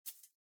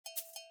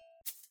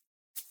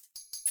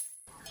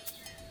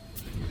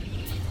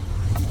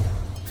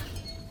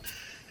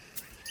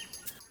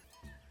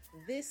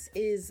This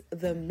is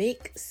the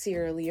Make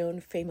Sierra Leone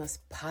Famous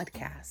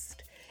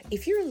podcast.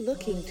 If you're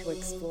looking to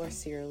explore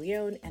Sierra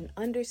Leone and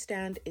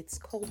understand its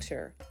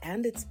culture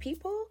and its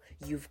people,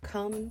 you've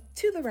come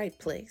to the right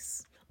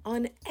place.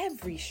 On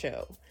every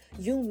show,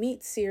 you'll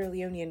meet Sierra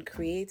Leonean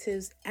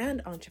creatives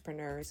and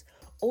entrepreneurs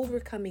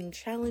overcoming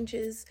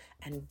challenges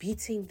and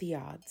beating the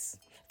odds.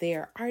 They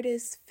are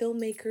artists,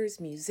 filmmakers,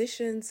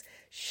 musicians,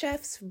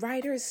 chefs,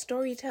 writers,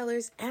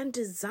 storytellers, and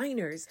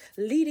designers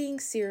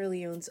leading Sierra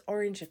Leone's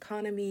orange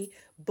economy,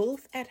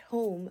 both at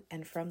home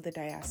and from the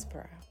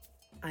diaspora.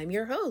 I'm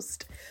your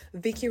host,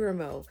 Vicky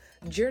Rameau,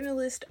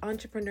 journalist,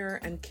 entrepreneur,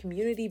 and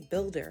community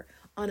builder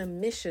on a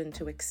mission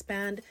to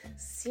expand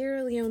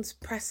Sierra Leone's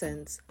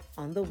presence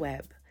on the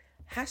web.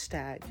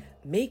 Hashtag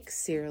Make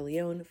Sierra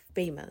Leone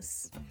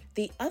Famous.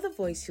 The other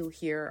voice you'll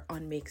hear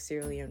on Make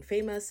Sierra Leone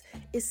Famous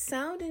is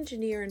sound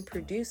engineer and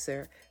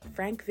producer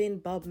Frank-Vin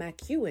Bob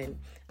McEwen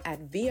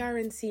at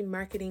VRNC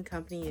Marketing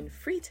Company in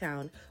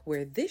Freetown,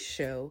 where this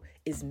show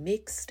is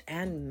mixed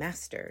and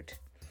mastered.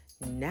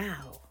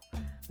 Now,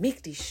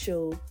 make the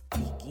show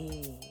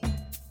begin.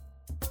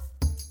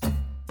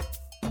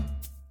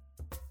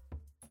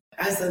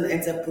 As an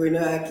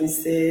entrepreneur, I can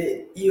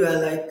say you are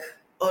like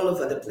all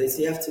over the place.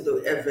 You have to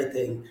do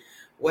everything.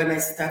 When I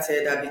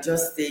started, I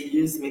just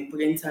use my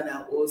printer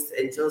and host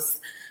and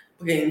just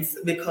print,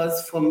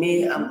 because for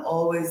me, I'm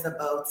always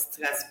about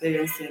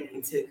transparency and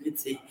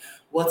integrity.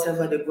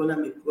 Whatever they're gonna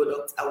make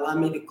product, I want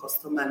me the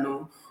customer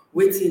know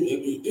waiting in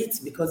the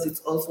eat, because it's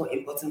also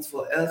important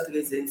for health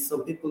reasons.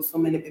 So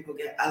many people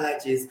get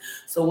allergies.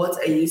 So what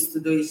I used to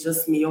do is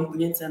just me on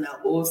print and a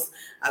host.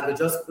 I would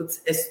just put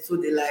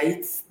S2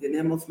 Delight, the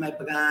name of my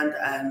brand,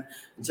 and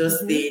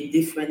just the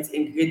different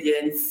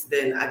ingredients.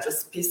 Then I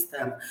just paste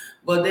them.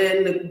 But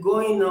then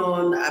going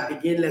on, I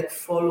begin like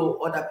follow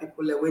other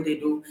people the way they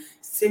do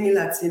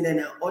similar thing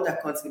in other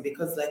countries,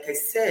 because like I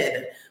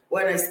said,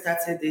 when I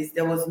started this,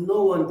 there was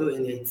no one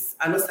doing it.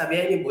 I don't have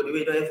anybody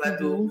we don't ever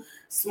do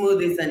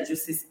smoothies and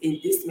juices in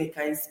this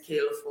kind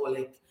scale for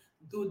like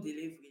do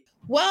delivery.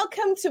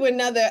 Welcome to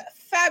another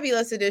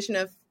fabulous edition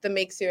of the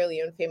Make Sierra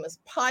Leone Famous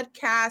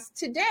podcast.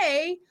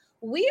 Today,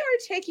 we are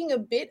taking a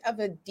bit of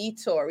a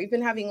detour. We've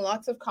been having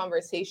lots of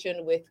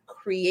conversation with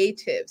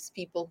creatives,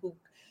 people who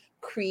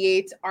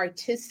create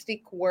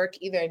artistic work,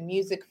 either in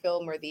music,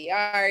 film, or the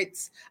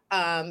arts,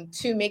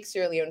 to make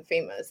Sierra Leone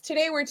famous.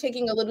 Today, we're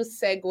taking a little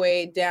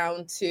segue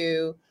down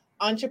to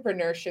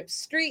Entrepreneurship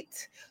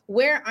Street,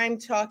 where I'm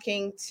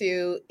talking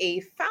to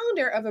a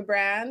founder of a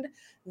brand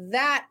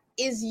that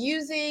is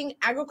using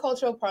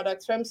agricultural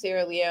products from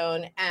Sierra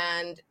Leone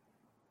and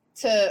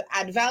to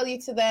add value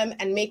to them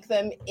and make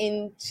them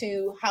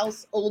into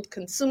household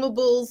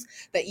consumables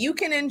that you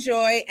can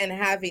enjoy and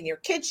have in your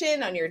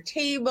kitchen, on your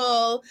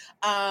table.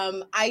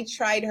 I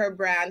tried her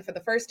brand for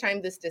the first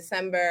time this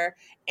December,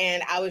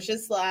 and I was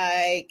just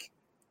like,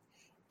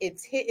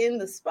 it's hitting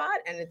the spot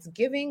and it's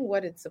giving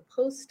what it's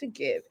supposed to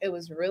give. It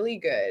was really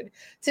good.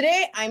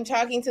 Today, I'm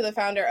talking to the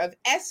founder of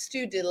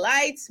S2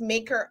 Delights,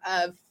 maker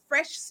of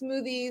fresh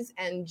smoothies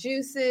and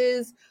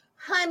juices,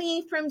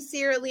 honey from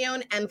Sierra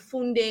Leone, and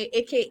Funde,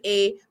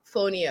 aka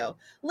Fonio.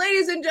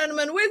 Ladies and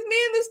gentlemen, with me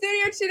in the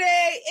studio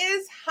today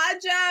is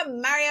Haja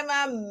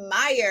Mariama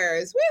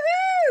Myers.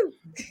 Woohoo!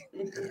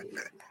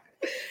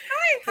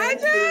 Hi, Haja.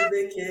 Thank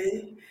you,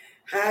 Vicky.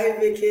 Hi,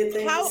 Vicky.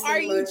 Thank How you so are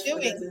you much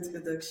doing? for that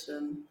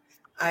introduction.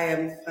 I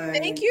am fine.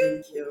 Thank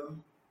you. Thank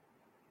you.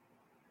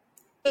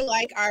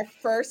 Like our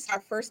first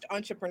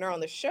entrepreneur on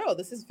the show.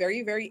 This is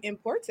very, very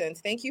important.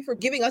 Thank you for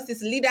giving us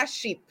this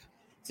leadership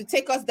to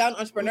take us down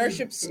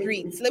entrepreneurship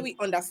streets. Let me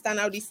understand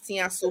how this thing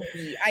is so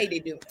be. I they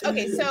do.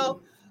 Okay, so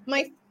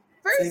my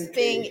first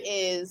thing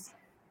is,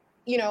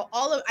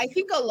 I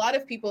think a lot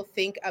of people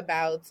think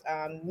about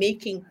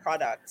making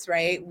products,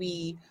 right?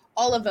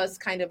 All of us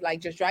kind of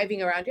like just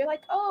driving around. You're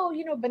like, oh,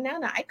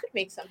 banana. I could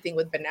make something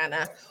with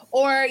banana.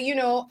 Or,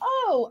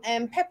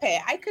 Pepe.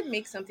 I could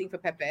make something for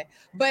Pepe.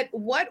 But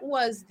what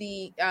was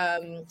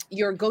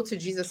your go to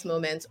Jesus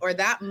moment, or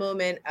that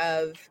moment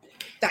of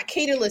that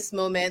catalyst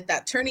moment,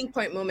 that turning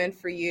point moment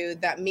for you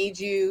that made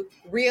you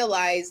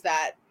realize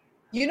that,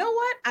 you know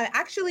what? I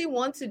actually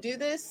want to do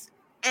this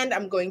and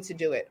I'm going to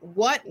do it.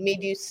 What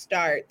made you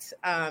start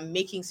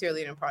making Sierra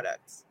Leone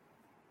products?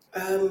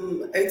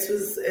 It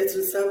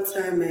was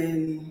sometime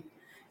in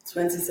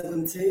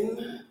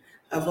 2017.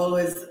 I've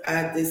always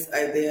had this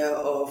idea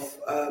of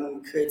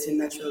creating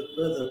natural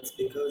products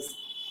because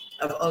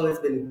I've always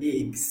been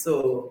big.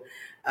 So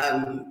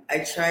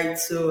I tried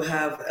to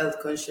have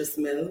health conscious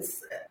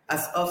meals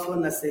as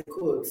often as I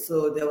could.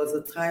 So there was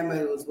a time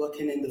I was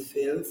working in the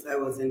fields. I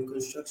was in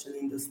construction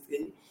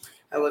industry.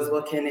 I was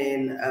working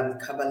in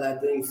Kabbalah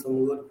doing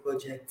some road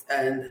projects,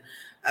 and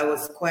that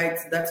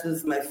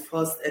was my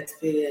first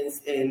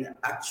experience in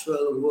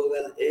actual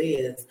rural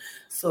areas.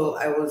 So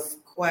I was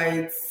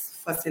quite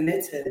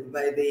fascinated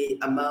by the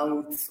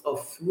amount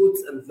of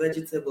fruits and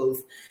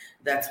vegetables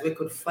that we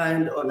could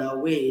find on our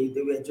way.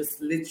 They were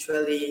just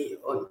literally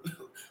all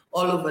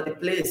over the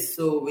place.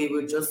 So we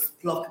would just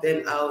pluck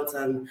them out,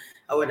 and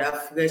I would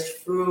have fresh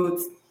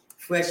fruits,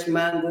 fresh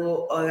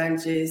mango,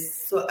 oranges.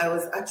 So I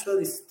was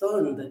actually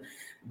stunned.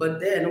 But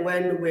then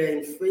when we're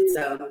in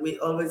Freetown, we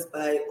always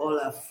buy all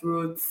our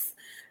fruits,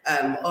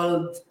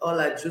 all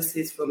our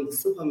juices from the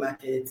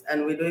supermarket,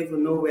 and we don't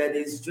even know where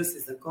these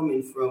juices are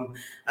coming from,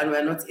 and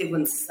we're not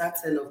even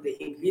certain of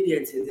the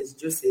ingredients in these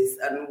juices,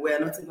 and we're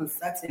not even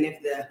certain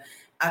if they're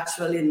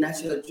actually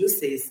natural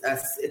juices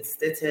as it's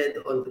stated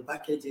on the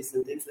packages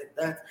and things like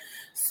that.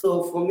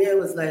 So for me, I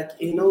was like,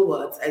 you know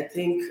what? I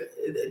think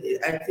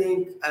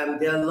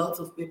there are a lot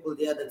of people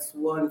there that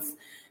want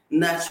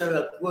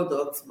natural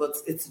products, but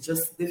it's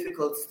just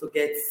difficult to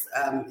get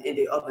in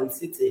the urban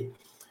city.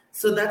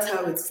 So that's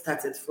how it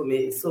started for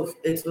me. So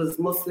it was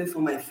mostly for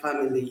my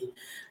family,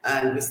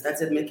 and we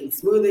started making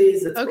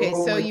smoothies at Okay,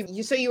 home.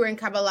 so you were in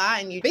Kabbalah,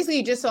 and you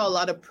basically just saw a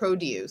lot of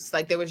produce.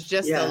 Like there was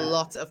just a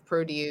lot of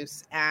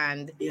produce,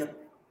 and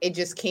it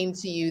just came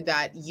to you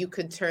that you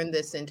could turn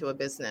this into a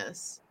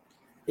business.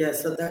 Yeah,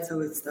 so that's how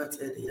it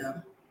started.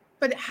 Yeah.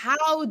 But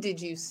how did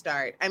you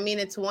start? I mean,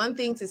 it's one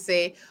thing to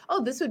say,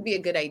 oh, this would be a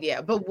good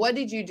idea. But what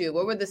did you do?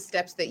 What were the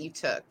steps that you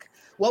took?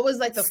 What was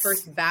like the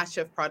first batch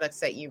of products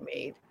that you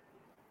made?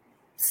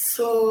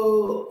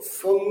 So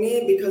for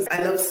me, because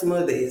I love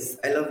smoothies,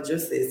 I love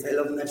juices, I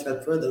love natural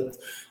products,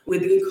 we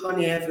drink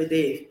honey every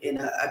day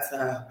at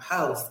our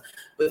house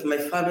with my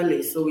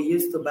family. So we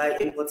used to buy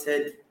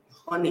imported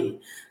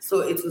honey. So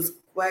it was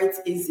quite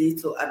easy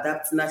to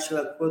adapt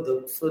natural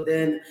products. So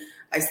then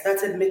I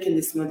started making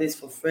the smoothies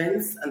for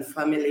friends and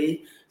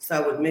family. So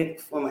I would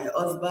make for my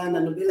husband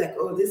and I'd be like,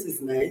 oh, this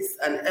is nice.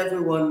 And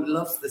everyone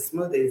loves the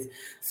smoothies.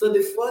 So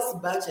the first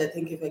batch, I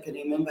think if I can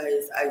remember,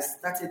 is I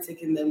started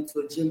taking them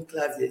to gym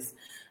classes.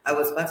 I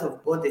was part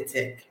of Body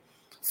Tech.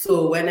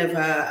 So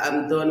whenever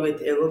I'm done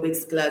with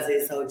aerobics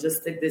classes, I'll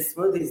just take the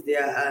smoothies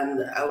there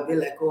and I'll be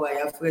like, oh, I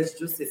have fresh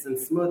juices and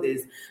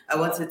smoothies. I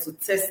wanted to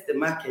test the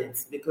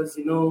market because,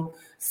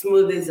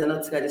 smoothies are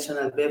not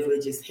traditional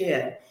beverages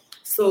here.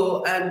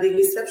 So, and the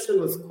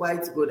reception was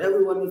quite good.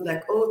 Everyone was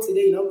like, oh,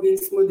 today you not bring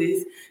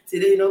smoothies,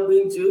 today you not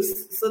bring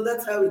juice. So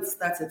that's how it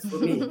started for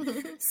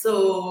me.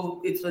 So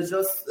it was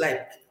just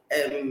like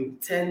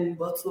 10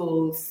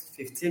 bottles,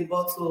 15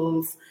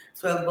 bottles,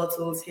 12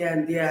 bottles here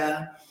and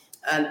there.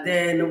 And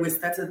then we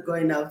started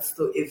going out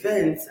to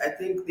events. I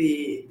think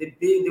the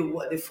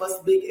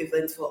first big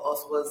event for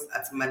us was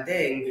at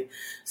Madeng.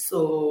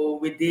 So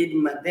we did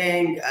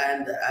Madeng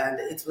and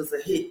it was a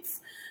hit.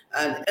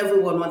 And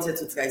everyone wanted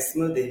to try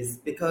smoothies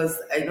because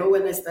I know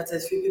when I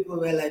started, few people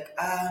were like,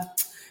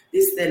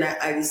 this then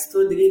I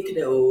still drink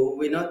the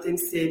we not think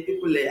say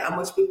people how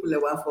much people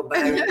want for buy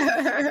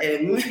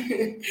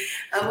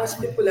how much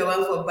people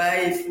want for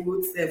buy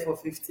fruits there for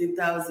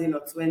 15,000 or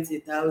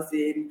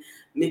 20,000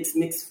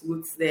 mixed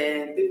fruits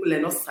then people are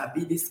not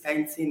sabi this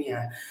kind of thing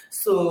here.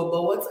 So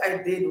but what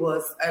I did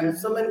was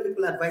so many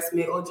people advised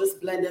me, oh,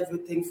 just blend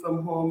everything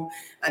from home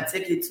and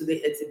take it to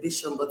the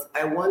exhibition, but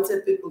I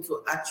wanted people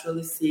to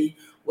actually see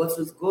what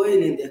was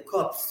going in their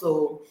cups.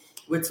 So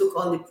we took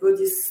all the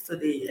produce to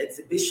the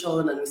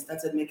exhibition and we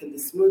started making the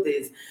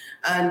smoothies.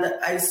 And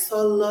I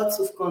saw lots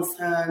of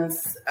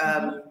concerns,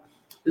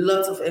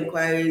 lots of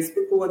inquiries.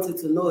 People wanted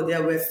to know.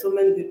 There were so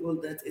many people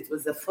that it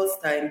was the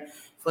first time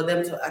for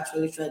them to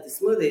actually try the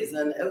smoothies.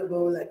 And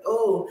everyone was like,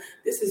 oh,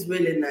 this is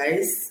really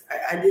nice.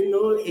 I didn't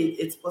know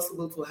it's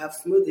possible to have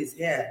smoothies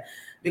here.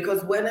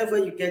 Because whenever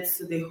you get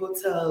to the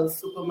hotel,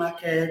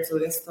 supermarket, or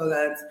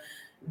restaurants,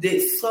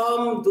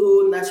 some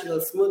do natural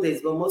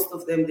smoothies, but most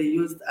of them they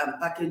used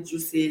packaged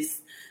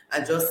juices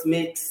and just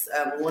mix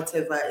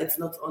whatever. It's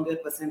not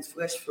 100%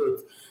 fresh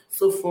fruit.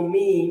 So for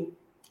me,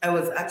 I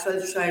was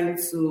actually trying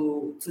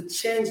to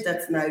change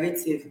that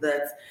narrative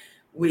that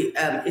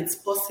it's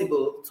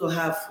possible to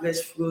have fresh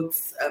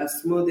fruits,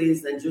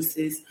 smoothies and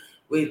juices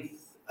with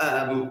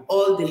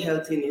all the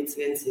healthy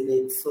nutrients in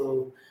it.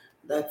 So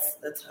that's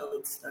how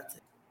it started.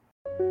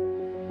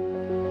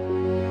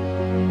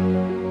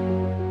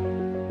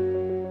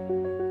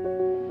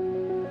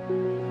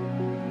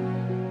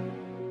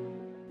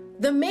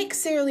 The Make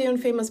Sierra Leone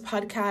Famous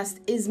podcast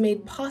is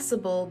made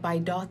possible by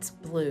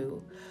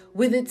DotBlue.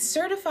 With its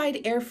certified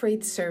air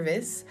freight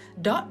service,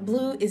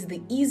 DotBlue is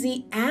the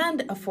easy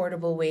and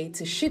affordable way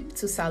to ship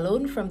to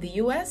Salone from the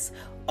US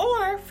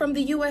or from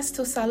the US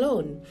to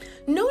Salone.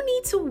 No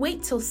need to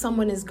wait till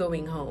someone is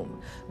going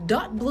home.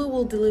 DotBlue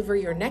will deliver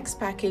your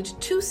next package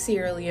to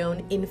Sierra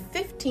Leone in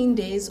 15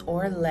 days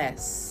or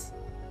less.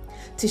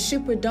 To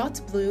ship with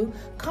DotBlue,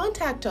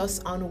 contact us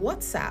on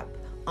WhatsApp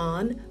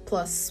on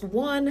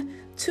 +1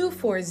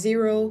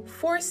 240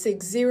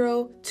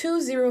 460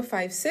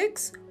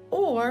 2056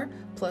 or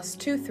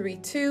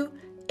 +232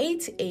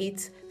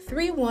 88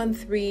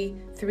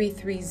 313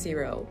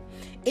 330.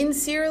 In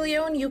Sierra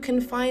Leone, you can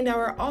find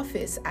our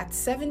office at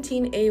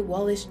 17A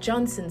Wallace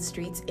Johnson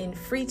Street in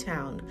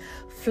Freetown.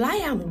 Fly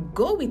and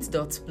go with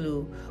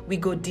DotBlue. We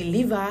go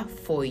deliver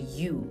for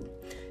you.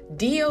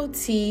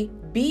 DotBleu.com.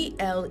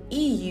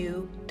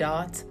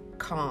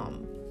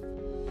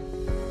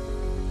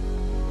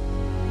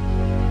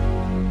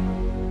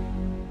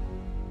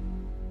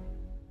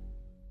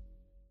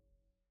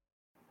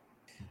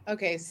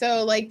 Okay,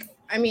 so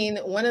I mean,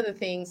 one of the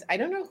things, I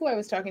don't know who I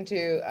was talking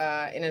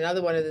to in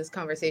another one of these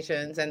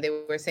conversations, and they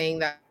were saying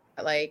that,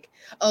 like,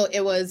 oh,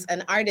 it was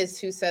an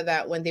artist who said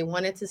that when they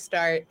wanted to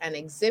start an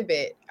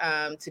exhibit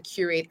to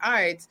curate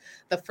art,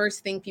 the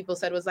first thing people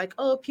said was like,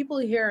 oh, people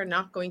here are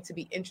not going to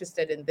be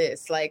interested in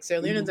this. Like,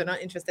 Sierra Leoneans are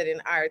not interested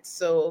in art.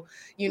 So,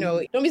 you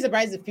know, don't be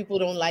surprised if people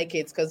don't like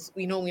it, because,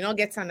 you know, we don't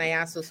get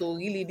Sanayaso. So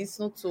really, this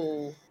not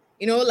to,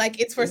 you know, like,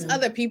 it's for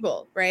other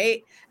people,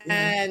 right?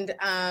 And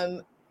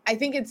I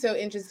think it's so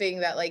interesting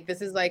that, like,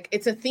 this is like,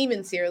 it's a theme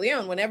in Sierra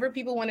Leone. Whenever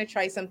people want to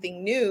try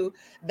something new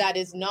that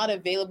is not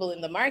available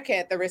in the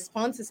market, the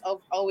response is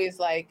always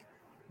like,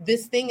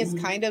 this thing is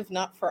kind of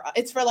not for us.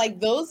 It's for like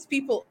those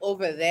people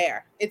over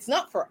there. It's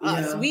not for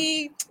us.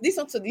 This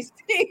not to this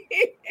thing.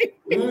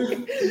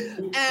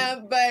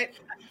 But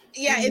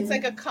yeah, it's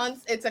like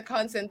it's a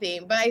constant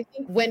theme. But I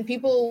think when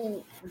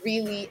people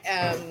really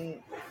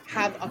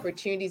have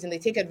opportunities and they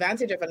take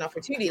advantage of an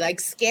opportunity, like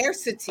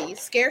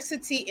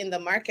scarcity in the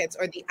markets,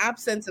 or the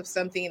absence of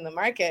something in the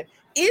market,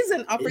 is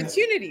an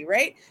opportunity,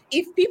 right?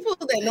 If people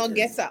that not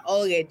get it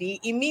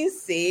already, it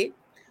means say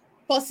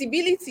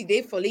possibility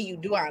they follow you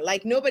do it,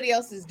 like nobody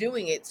else is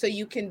doing it. So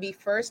you can be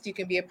first, you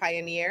can be a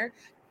pioneer,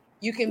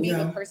 you can be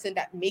the person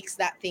that makes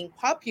that thing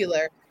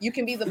popular, you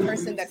can be the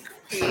person that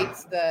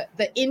creates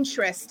the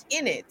interest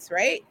in it,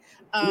 right?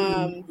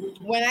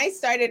 When I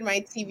started my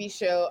TV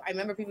show, I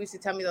remember people used to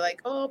tell me, they're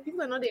like, oh,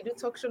 people are not, they do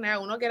talk show now,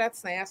 we'll not get that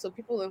snaya. So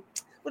people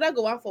would I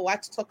go out for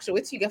watch talk show?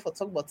 What do you get for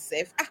talk about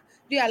safe?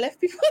 Do I left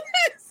people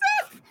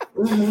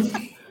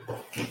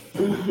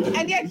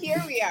and yet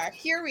here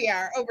we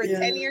are over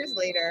 10 years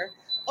later.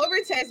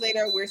 Over 10 years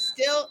later, we're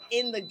still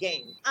in the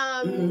game.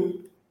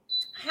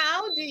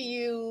 How do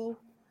you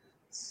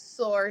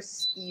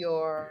source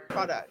your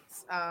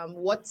products?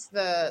 What's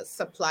the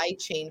supply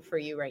chain for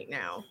you right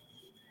now?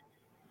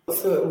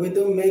 So we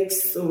do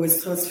mix, so we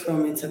source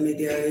from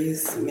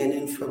intermediaries,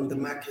 meaning from the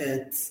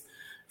markets,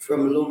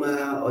 from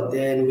Luma, or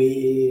then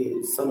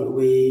we're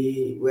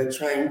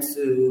trying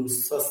to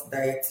source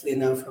directly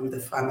now from the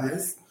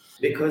farmers,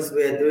 because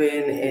we're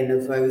doing in a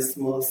very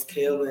small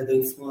scale, we're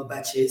doing small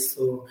batches,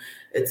 so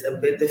it's a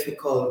bit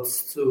difficult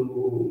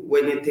to,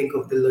 when you think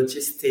of the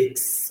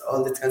logistics,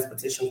 all the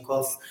transportation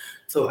costs,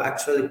 to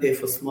actually pay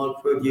for small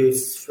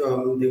produce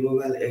from the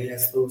rural area.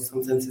 So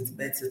sometimes it's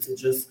better to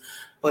just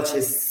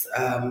purchase.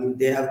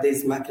 They have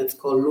these markets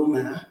called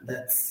Luma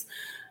that's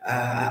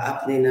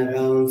happening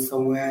around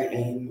somewhere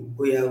in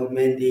Buya or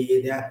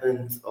Mendi. They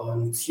happened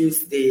on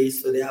Tuesday,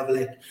 so they have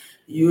like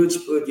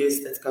huge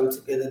produce that come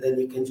together. Then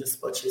you can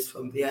just purchase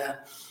from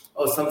there,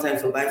 or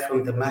sometimes we buy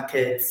from the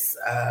markets.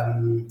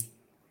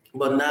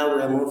 But now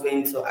we're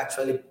moving to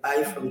actually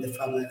buy from the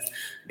farmers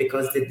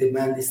because the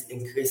demand is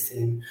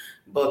increasing.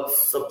 But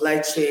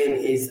supply chain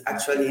is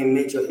actually a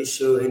major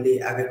issue in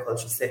the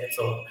agriculture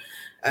sector.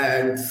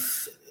 And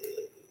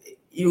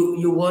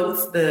you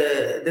want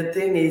the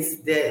thing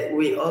is that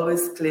we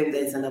always claim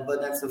there's an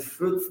abundance of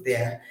fruits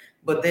there,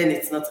 but then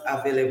it's not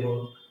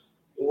available.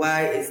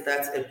 Why is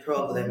that a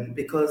problem?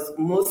 Because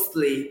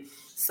mostly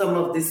some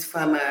of these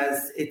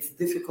farmers, it's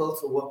difficult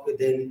to work with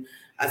them.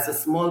 As a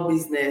small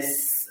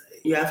business,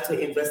 you have to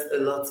invest a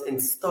lot in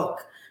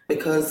stock,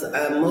 because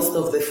most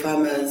of the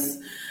farmers,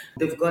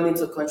 they've gone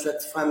into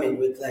contract farming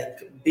with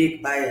like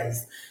big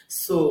buyers.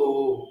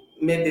 So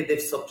maybe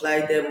they've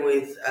supplied them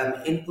with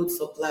input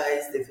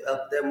supplies, they've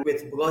helped them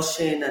with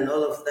brushing and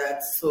all of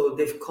that. So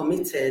they've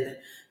committed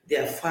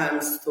their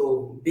farms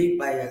to big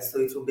buyers.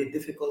 So it will be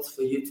difficult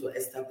for you to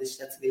establish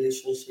that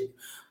relationship.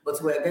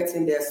 But we're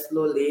getting there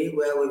slowly,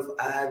 where we've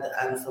had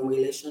some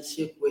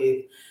relationship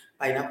with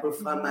pineapple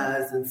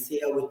farmers and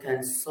see how we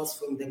can source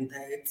from them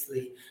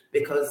directly,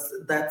 because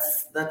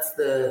that's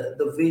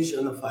the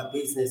vision of our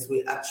business.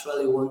 We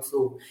actually want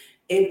to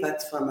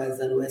impact farmers,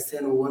 and we're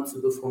saying we want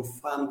to go from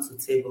farm to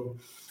table.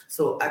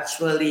 So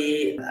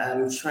actually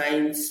I'm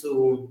trying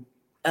to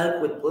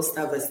help with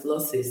post-harvest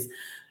losses,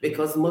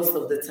 because most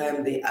of the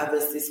time they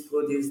harvest this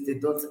produce, they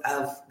don't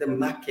have the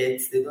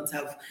markets, they don't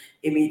have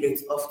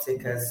immediate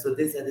off-takers. So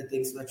these are the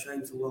things we're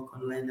trying to work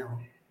on right now.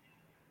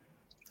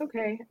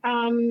 Okay.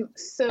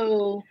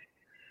 So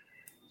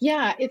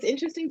yeah, it's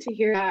interesting to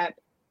hear that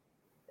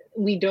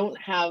we don't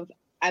have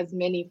as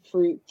many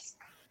fruits,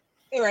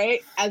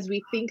 right, as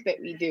we think that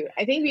we do.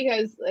 I think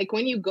because like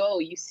when you go,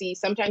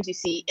 sometimes you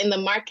see in the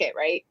market,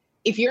 right?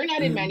 If you're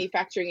not in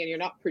manufacturing and you're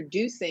not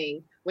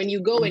producing, when you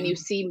go and you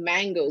see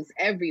mangoes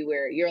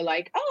everywhere, you're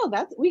like,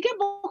 oh, we get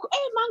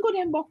mango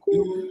then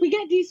boku. We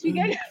get this, we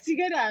get that, we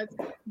get that.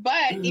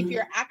 But if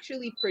you're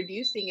actually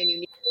producing and you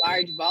need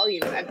large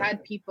volumes, I've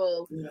had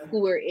people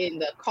who were in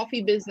the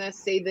coffee business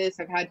say this.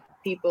 I've had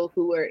people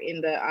who were in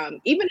the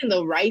even in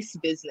the rice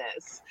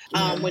business.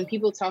 When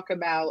people talk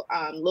about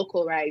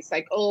local rice,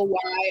 like, oh,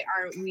 why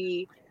aren't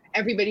we?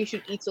 Everybody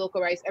should eat local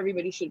rice.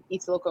 Everybody should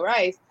eat local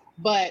rice,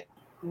 but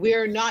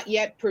we're not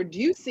yet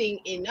producing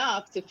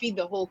enough to feed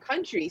the whole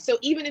country. So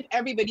even if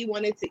everybody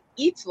wanted to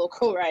eat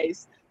local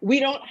rice, we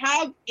don't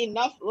have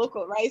enough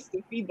local rice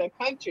to feed the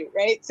country,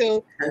 right?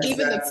 So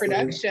even the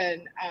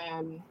production,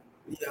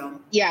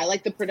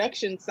 like the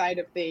production side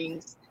of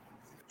things,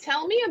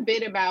 Tell me a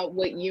bit about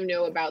what you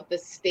know about the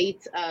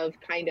state of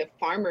kind of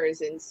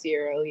farmers in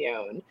Sierra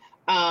Leone.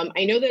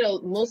 I know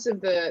that most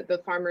of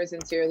the farmers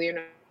in Sierra Leone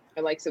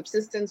are like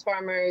subsistence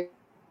farmers,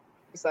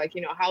 like,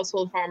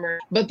 household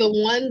farmers, but the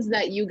ones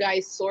that you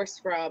guys source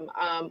from,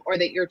 or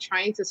that you're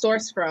trying to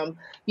source from,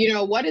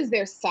 what is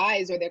their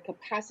size or their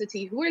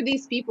capacity? Who are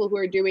these people who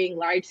are doing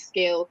large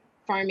scale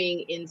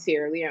farming in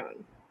Sierra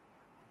Leone?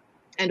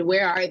 And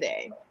where are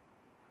they?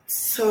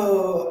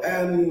 So,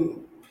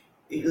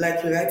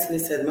 like you rightly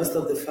said, most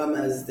of the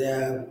farmers,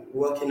 they're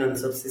working on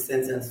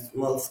subsistence and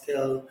small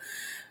scale,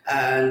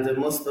 and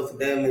most of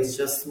them is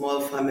just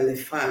small family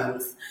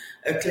farms.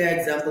 A clear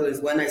example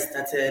is when I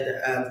started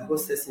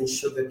processing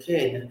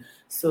sugarcane.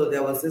 So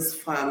there was this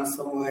farm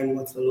somewhere in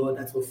Waterloo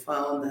that we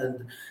found,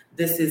 and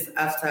this is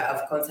after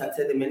I've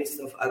contacted the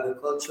Minister of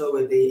Agriculture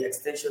with the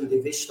Extension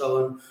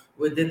Division.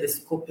 We did the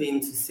scoping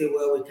to see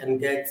where we can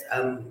get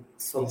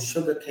some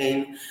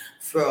sugarcane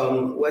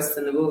from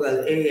Western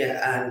rural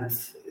area, and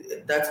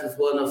that was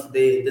one of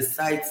the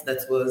sites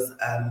that was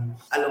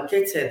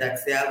allocated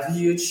that they have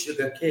huge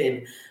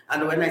sugarcane.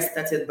 And when I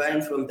started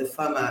buying from the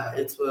farmer,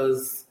 it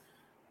was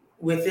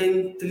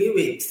within 3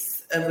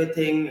 weeks,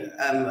 everything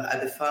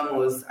at the farm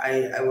was,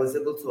 I was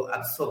able to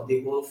absorb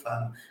the whole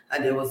farm,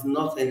 and there was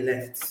nothing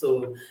left.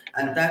 So,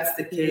 and that's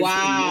the case in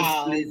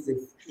most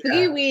places.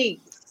 3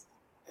 weeks.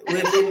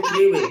 Within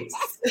 3 weeks.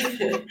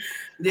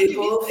 The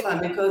whole farm,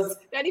 because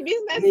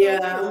business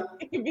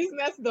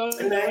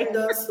done. I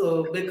know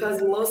so,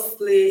 because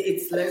mostly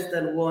it's less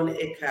than 1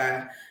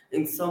 acre.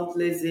 In some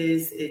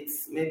places,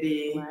 it's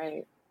maybe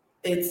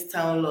 8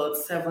 town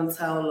lots, 7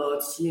 town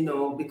lots,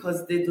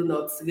 because they do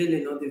not really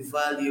know the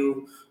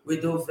value. We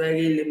do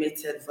very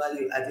limited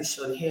value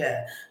addition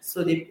here.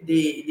 So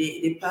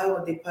the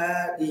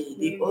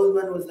old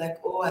man was like,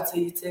 oh, I tell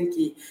you, thank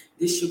you.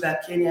 This sugar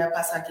cane here,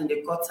 pass in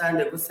the cotton,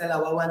 they go sell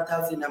our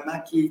 1,000 a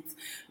market.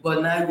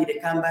 But now they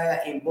can buy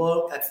it in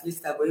bulk, at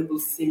least I go able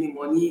to see me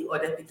money, or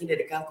they're picking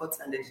the can cut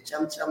and the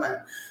cham.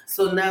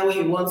 So now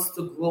he wants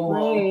to grow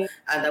more,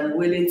 and I'm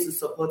willing to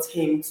support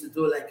him to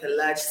do like a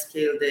large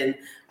scale, then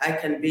I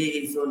can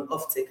be his own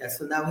off-taker.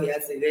 So now he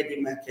has a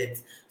ready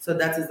market. So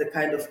that is the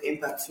kind of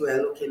impact we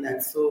are looking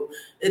at. So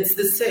it's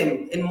the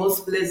same in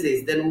most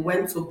places. Then we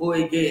went to Bo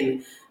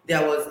again.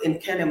 There was in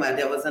Kenema,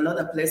 there was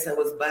another place I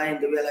was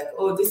buying. They were like,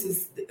 oh, this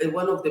is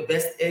one of the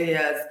best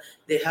areas.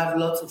 They have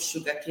lots of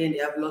sugarcane, they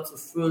have lots of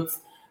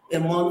fruits.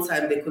 In one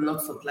time, they could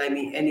not supply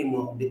me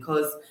anymore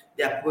because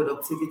their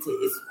productivity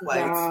is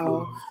quite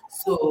low.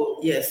 So,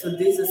 so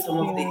these are some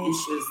of the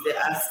issues.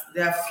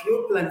 There are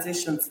few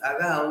plantations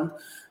around,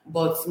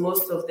 but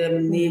most of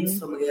them need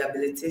some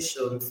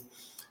rehabilitations.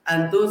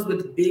 And those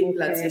with big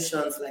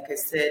plantations, like I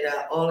said,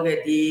 are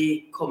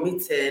already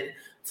committed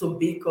to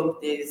big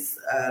companies.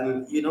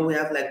 We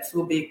have like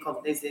 2 big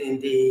companies in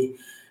the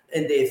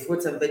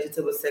fruit and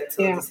vegetable sector,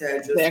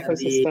 the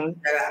ecosystem.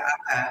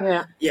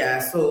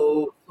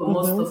 So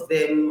most of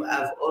them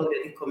have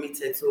already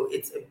committed, so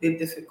it's a bit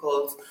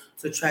difficult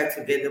to try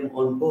to get them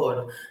on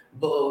board.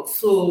 But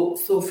so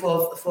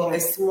for a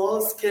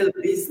small scale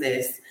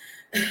business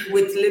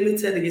with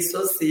limited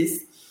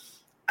resources,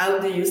 how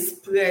do you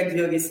spread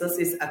your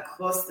resources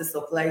across the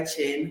supply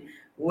chain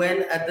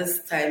when at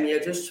this time you're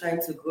just trying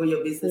to grow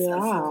your business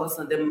and focus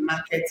on the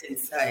marketing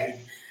side?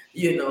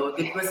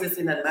 The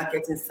processing and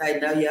marketing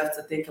side, now you have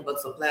to think about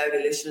supplier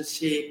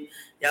relationship,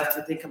 you have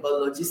to think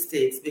about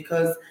logistics,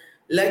 because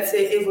let's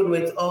say even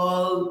with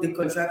all the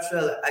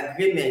contractual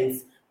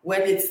agreements,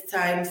 when it's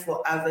time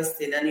for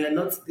harvesting and you're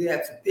not there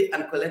to pay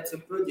and collect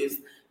your produce,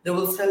 they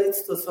will sell it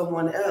to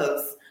someone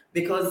else,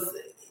 because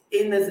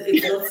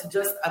it's not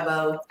just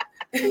about...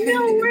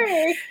 No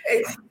way!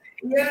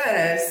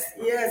 Yes.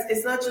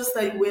 It's not just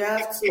like we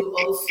have to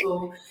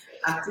also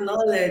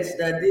acknowledge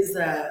that these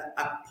are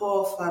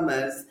poor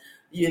farmers,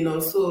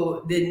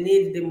 so they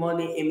need the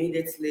money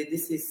immediately.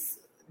 This is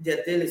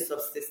their daily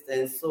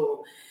subsistence.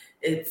 So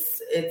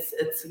it's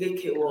a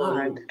tricky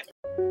one.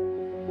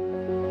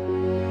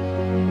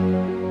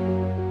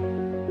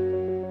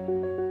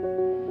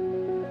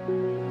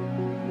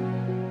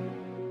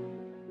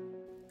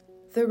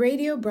 The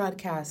radio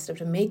broadcast of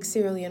the Make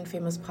Sierra Leone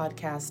Famous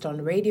podcast on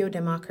Radio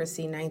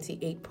Democracy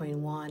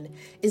 98.1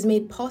 is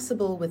made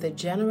possible with a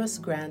generous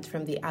grant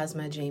from the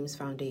Asma James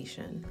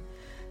Foundation.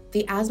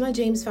 The Asma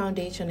James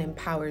Foundation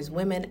empowers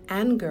women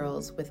and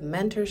girls with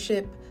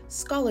mentorship,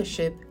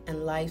 scholarship,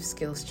 and life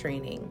skills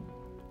training.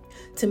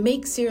 To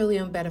make Sierra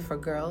Leone better for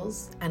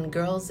girls and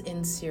girls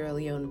in Sierra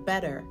Leone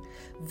better,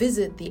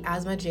 visit the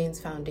Asma James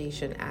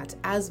Foundation at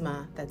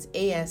asma, that's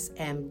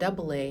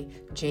ASMAA,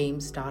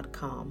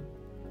 james.com.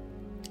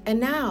 And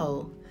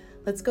now,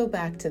 let's go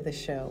back to the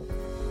show.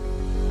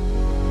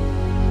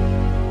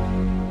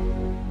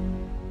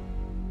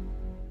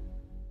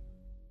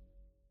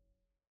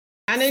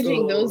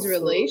 Managing those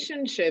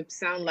relationships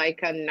sound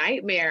like a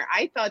nightmare.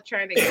 I thought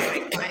trying to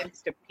get my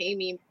clients to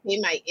pay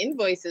my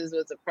invoices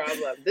was a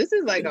problem. This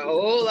is like a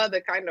whole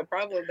other kind of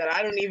problem that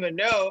I don't even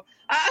know.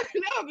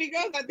 No,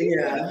 because I think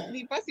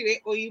the person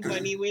owe you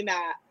money when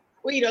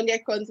you don't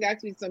get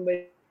contracts with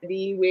somebody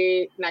the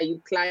way now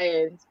you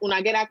clients, when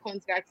I get a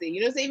contract,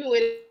 you know, so even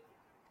with,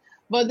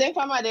 but then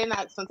farmer then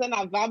sometimes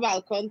a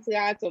verbal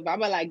contract or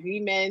verbal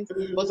agreement,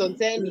 but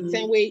sometimes the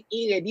same way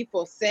in ready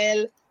for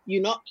sell,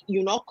 you not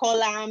call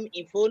them,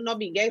 info not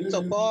be get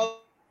support,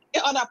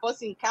 other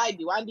person carry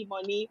the one the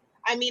money.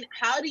 I mean,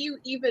 how do you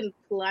even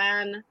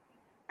plan?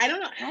 I don't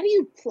know. How do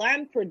you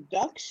plan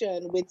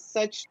production with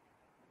such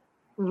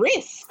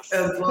risks?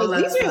 It's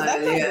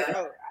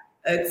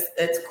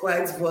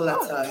quite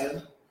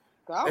volatile.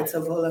 It's a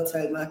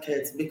volatile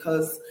market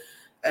because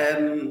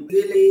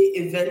really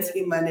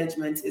inventory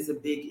management is a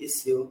big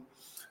issue.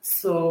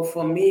 So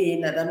for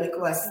me,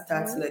 Nadameko, I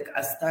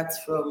start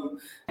from.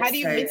 How do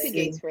you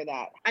mitigate for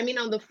that? I mean,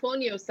 on the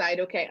Fonio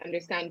side, okay, I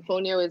understand.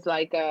 Fonio is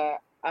like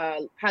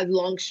has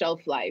long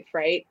shelf life,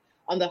 right?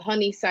 On the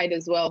honey side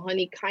as well,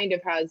 honey kind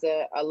of has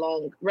a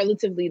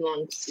relatively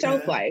long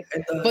shelf life.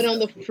 But on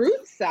the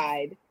fruit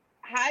side,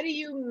 how do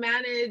you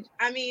manage?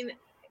 I mean,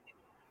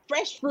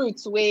 fresh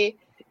fruits where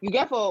you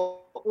get for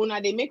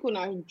una they make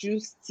una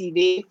juice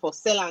today for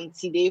sell and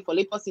today for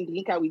late person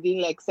drink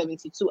within like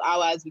 72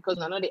 hours because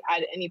I know they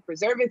add any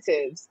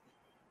preservatives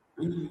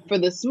for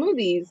the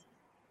smoothies.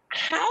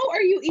 How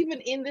are you even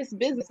in this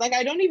business? Like,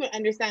 I don't even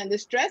understand the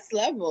stress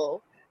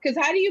level, because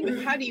how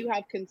do you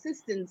have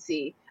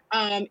consistency?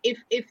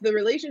 If the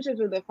relationships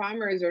with the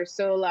farmers are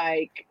so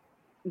like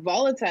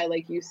volatile,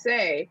 like you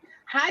say,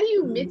 how do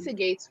you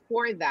mitigate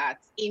for that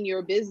in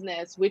your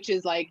business, which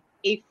is like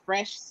a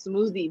fresh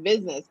smoothie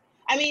business?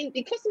 I mean,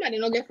 the customer they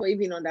not get for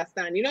even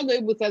understand. You're not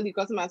going to tell the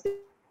customer, say,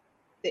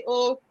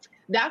 oh,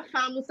 that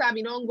farm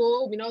we don't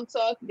go, we don't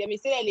talk. They may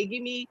say they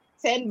give me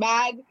 10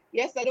 bags.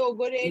 Yesterday we'll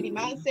go there. The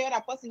man said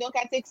that person don't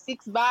can take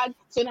 6 bags,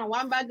 so now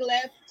 1 bag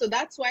left. So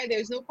that's why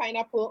there's no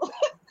pineapple.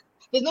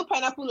 There's no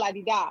pineapple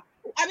ladida.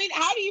 I mean,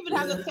 how do you even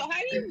have that? So how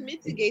do you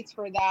mitigate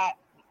for that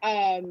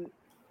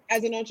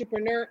as an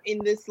entrepreneur in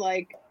this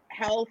like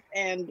health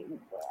and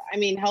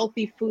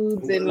healthy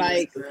foods and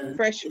like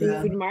fresh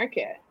food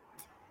market?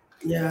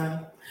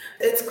 Yeah,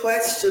 it's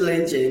quite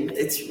challenging.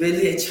 It's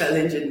really a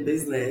challenging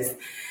business,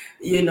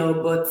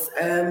 but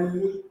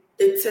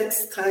it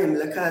takes time.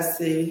 Like I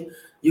say,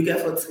 you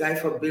get for try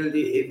for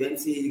building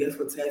events, you get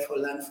for try for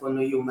land for know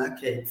your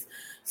market.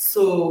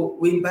 So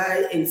we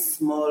buy in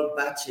small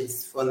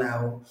batches for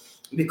now,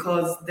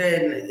 because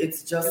then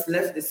it's just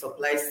left the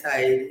supply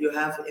side. You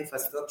have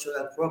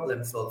infrastructural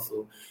problems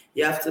also.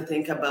 You have to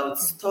think about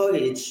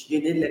storage.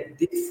 You need like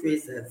deep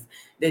freezers.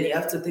 Then you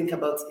have to think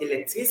about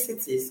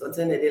electricity. So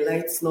then the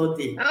lights not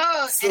there.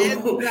 Oh, so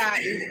Ezra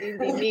is in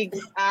the mix.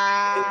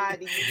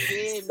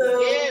 The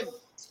game.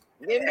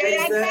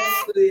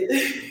 Exactly.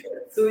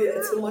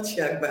 Too much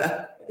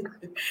yagba.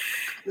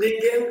 The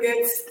game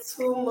gets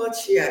too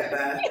much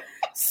yagba.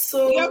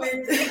 So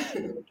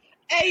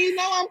hey,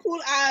 I'm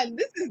pull on.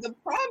 This is the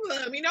problem.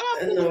 I'm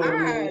pull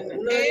on.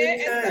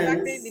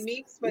 It's the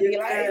mix for the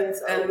life.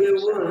 And we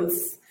won't.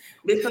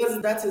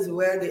 Because that is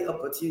where the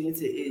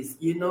opportunity is.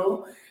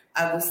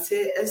 I would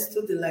say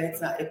Esto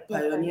Delights are a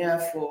pioneer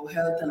for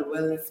health and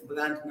wellness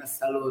brand in a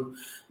salon.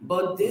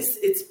 But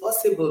it's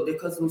possible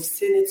because we've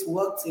seen it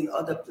worked in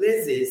other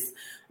places.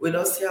 We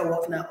don't see it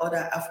working in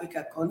other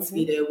Africa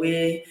countries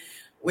where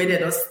they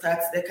don't start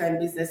that kind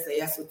of business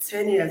there. So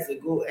 10 years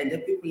ago, and the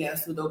people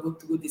also don't go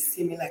through the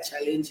similar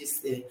challenges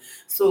there.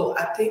 So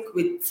I think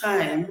with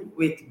time,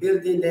 with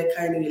building that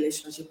kind of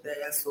relationship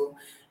there, so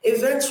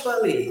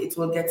eventually it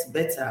will get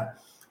better.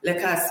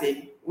 Like I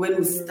say, when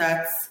we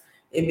start,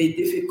 it be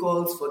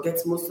difficult for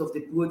get most of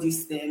the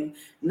produce them.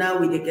 Now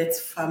we get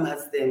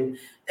farmers them,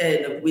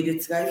 and we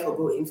try for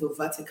go into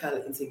vertical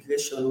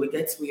integration. We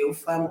get your own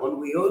farm on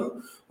we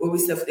own, or we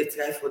self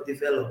try for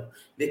develop.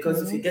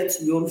 Because if you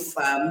get your own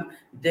farm,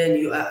 then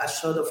you are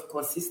assured of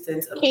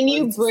consistent. Can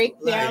you break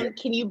down?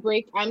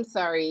 I'm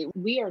sorry,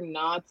 we are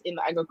not in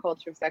the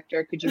agriculture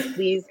sector. Could you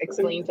please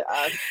explain to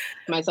us,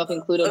 myself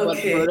included, what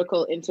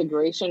vertical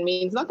integration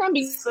means? Not gonna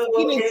be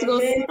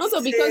also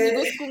because you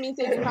go to school means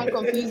that you can't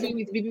confuse me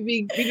with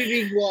big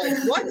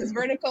words. What is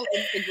vertical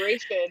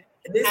integration?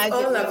 This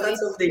all a part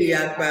of the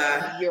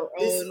yagba.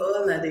 This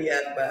all are the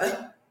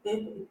yagba.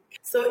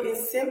 So it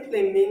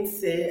simply means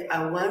say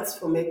I want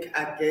to make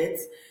a get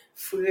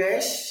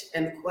fresh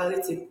and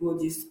quality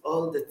produce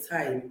all the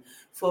time.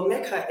 For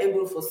make her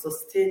able for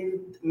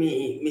sustain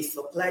me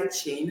supply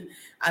chain,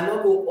 I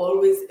not go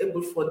always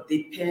able for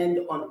depend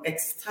on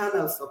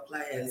external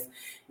suppliers.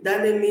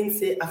 That means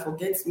say I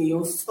forget me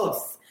own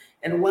source.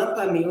 And one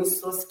part my own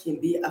source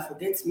can be I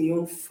forget my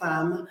own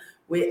farm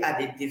where I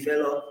they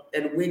develop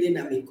and within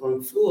I may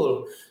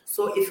control.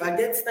 So if I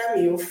get that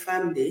my own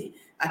farm day,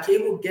 I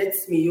can able get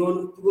my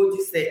own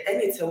produce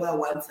anything I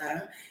want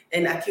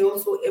and I can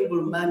also able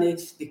to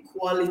manage the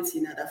quality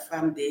in the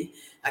farm there.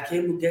 I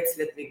can able get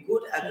like the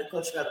good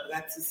agricultural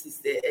practices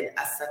there and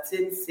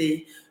ascertain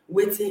say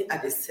waiting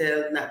at the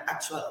cell not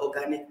actual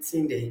organic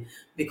thing there,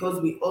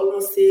 because we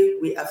almost say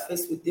we are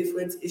faced with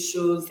different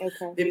issues.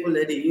 People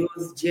that they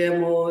use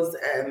GMOs,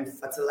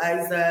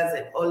 fertilizers,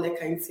 and all the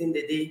kind of thing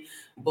that they,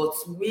 but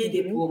we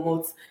they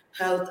promote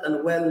health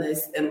and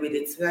wellness, and we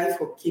they try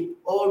for keep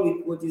all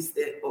we produce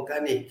the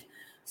organic.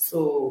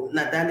 So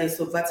Nadane,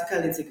 so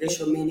vertical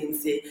integration meaning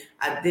say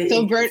at the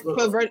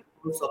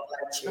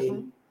supply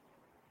chain.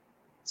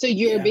 So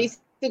you're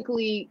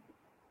basically,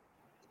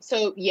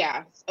 so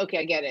yeah, okay,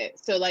 I get it.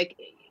 So like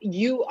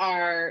you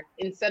are,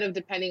 instead of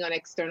depending on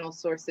external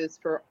sources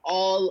for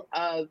all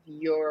of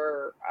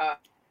your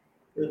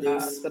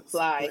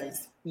supply,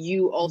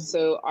 you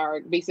also are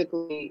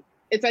basically,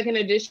 it's like an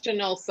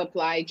additional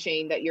supply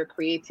chain that you're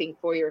creating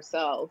for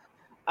yourself.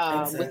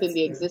 Within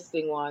the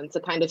existing one to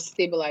kind of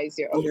stabilize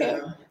your it's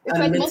and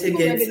like multiple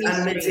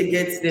revenue streams.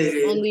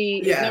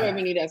 It's not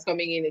revenue that's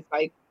coming in,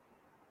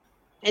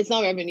 it's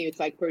not revenue, it's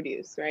like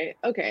produce, right?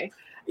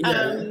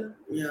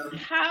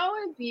 How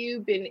have you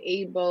been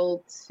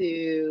able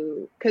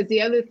to, because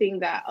the other thing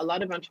that a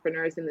lot of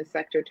entrepreneurs in the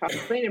sector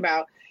complain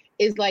about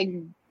is like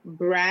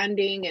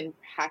branding and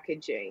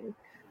packaging.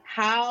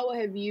 How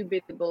have you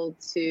been able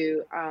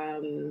to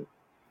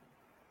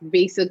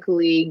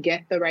basically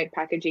get the right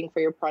packaging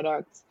for your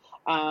products?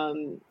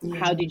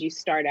 How did you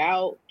start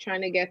out trying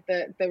to get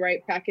the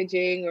right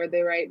packaging or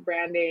the right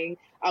branding?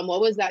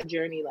 What was that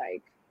journey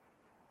like?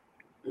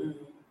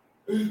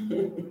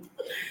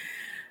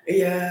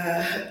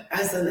 Yeah,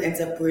 as an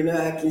entrepreneur,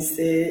 I can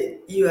say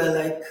you are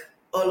like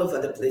all over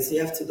the place.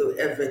 You have to do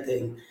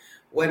everything.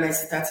 When I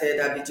started,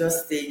 I would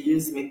just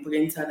use my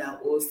printer and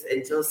host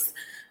and just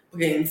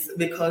print,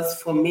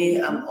 because for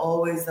me, I'm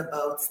always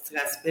about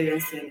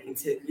transparency and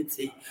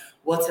integrity.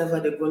 Whatever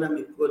they're gonna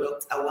be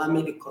product, I want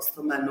me the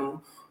customer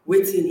know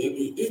waiting in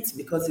the eat,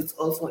 because it's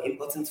also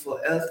important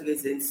for health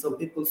reasons. So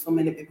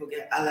many people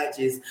get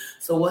allergies.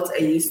 So what I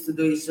used to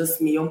do is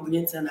just me on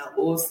print and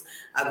host.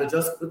 I would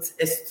just put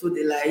S2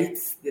 Delight,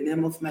 the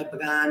name of my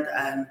brand,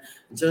 and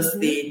just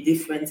the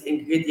different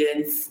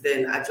ingredients.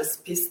 Then I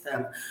just paste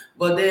them.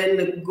 But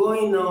then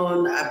going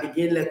on, I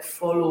begin like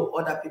follow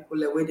other people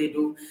the way they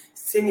do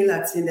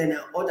similar thing in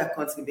other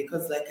countries,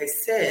 because like I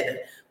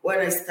said, when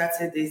I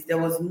started this, there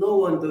was no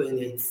one doing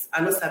it.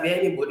 I don't have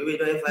anybody who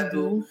don't ever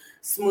do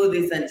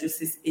smoothies and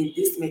juices in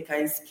this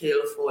kind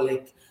scale for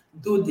like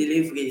do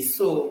delivery.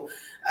 So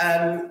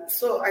I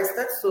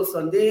started so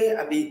Sunday.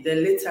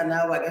 Then later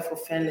now I get for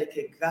friend like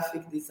a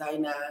graphic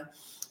designer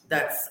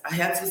that I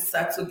had to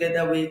start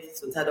together with.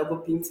 So I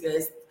go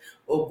Pinterest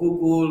or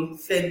Google,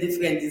 find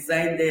different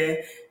design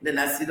there. Then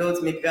I sit down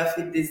to make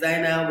graphic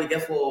designer. We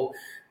get for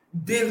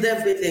build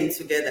everything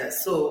together.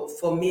 So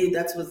for me,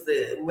 that was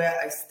where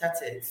I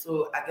started.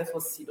 So I get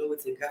for Sido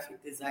with a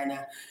graphic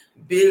designer,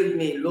 build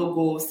me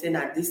logo, saying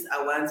that this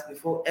I want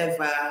before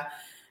ever.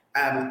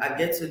 I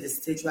get to the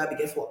stage where I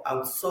begin for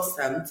outsource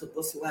them to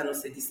post one or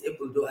say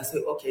disabled though. I say,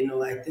 okay,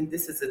 no, I think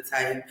this is the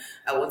time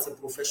I want a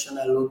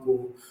professional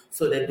logo.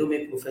 So they do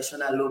me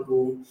professional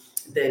logo.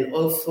 Then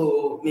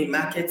also me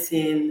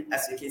marketing,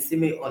 as you can see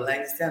me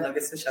online, still not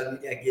get social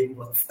media again,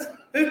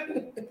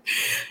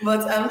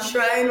 but I'm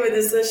trying with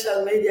the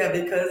social media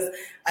because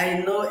I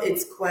know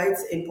it's quite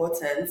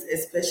important,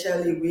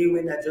 especially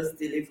when I just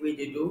delivery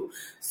they do.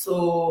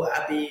 So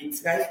I be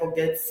try to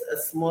get a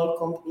small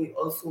company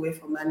also way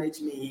for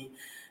manage me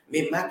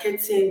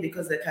marketing,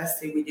 because like I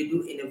say we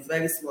do in a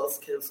very small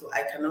scale, so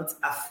I cannot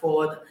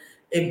afford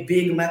a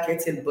big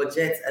marketing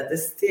budget at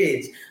this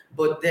stage.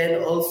 But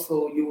then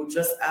also you will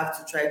just have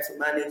to try to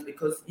manage,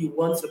 because you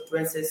want your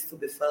presence to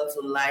be felt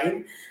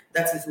online.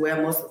 That is where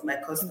most of my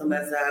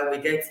customers are. We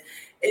get,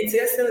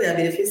 interestingly, I've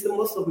been facing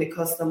most of my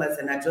customers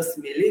and are just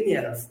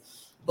millennials,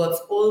 but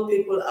all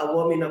people are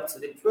warming up to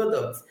the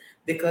product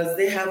because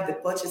they have the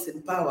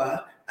purchasing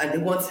power and they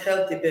want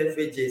healthy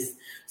beverages.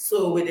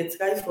 So we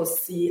try to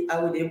see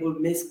how we're able to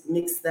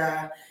mix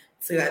that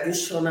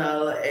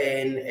traditional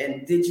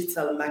and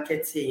digital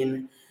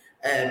marketing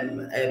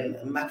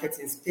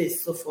marketing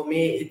space. So for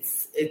me,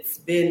 it's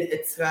been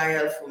a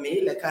trial for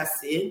me. Like I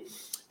say,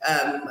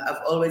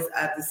 I've always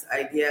had this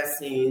idea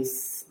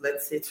since,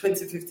 let's say,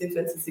 2015,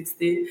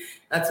 2016.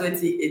 At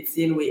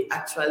 2018, we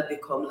actually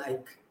become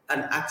like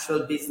an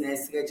actual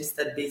business,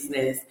 registered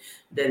business.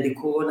 Then the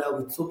corona,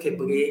 we took a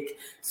break.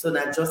 So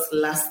now just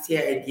last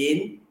year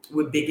again,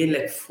 we begin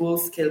like full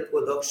scale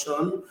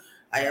production.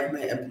 I have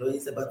my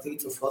employees, about 3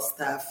 to 4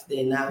 staff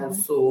there now.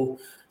 So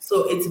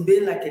it's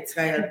been like a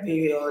trial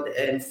period.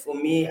 And for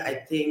me, I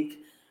think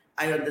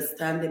I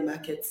understand the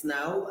markets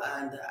now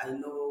and I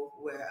know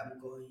where I'm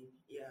going.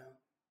 Yeah.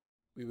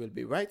 We will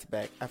be right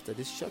back after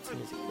this short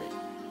music break.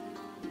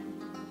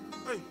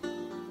 Hey.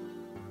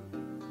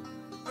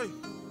 Hey.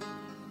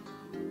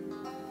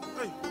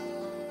 Hey.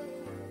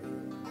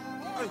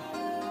 Hey.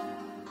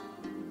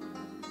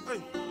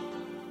 Hey.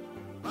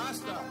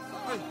 Master.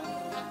 Hey.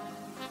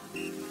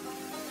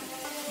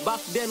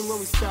 Back then when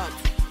we start,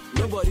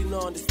 nobody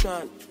no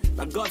understand.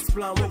 Now God's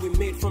plan what we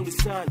made from the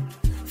sand.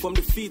 From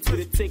the feet we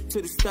they take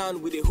to the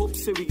stand. With the hope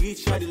say we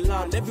reach out the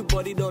land.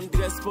 Everybody don't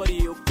dress for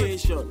the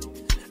occasion.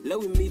 Let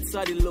we meet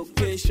at the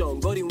location.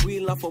 God in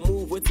wheel now for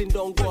move. Waiting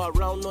don't go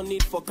around. No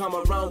need for come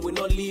around. We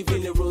not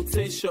leaving the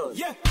rotation.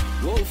 Yeah.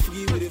 Won't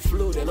free with the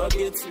flow. Then not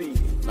get free.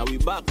 Now we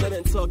back let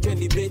them talk and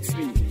debate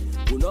me.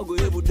 We not go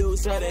able to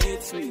side and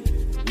hate me.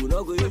 We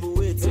not go able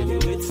wait till we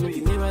wait me.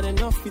 Never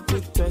enough we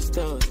take test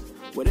us.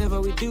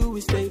 Whatever we do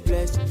we stay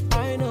blessed.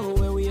 I know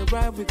when we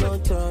arrive we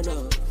gon' turn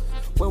up.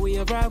 When we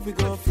arrive we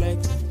gon'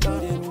 flex. We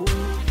didn't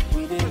move.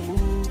 We didn't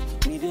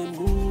move. We didn't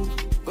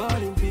move.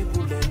 God in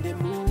people then they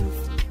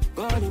move.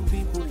 God in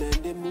people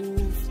then they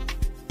move.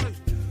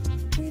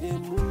 We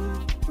didn't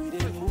move. We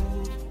didn't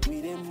move.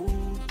 We didn't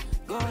move.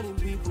 God in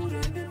people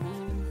then they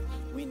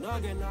move. We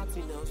not get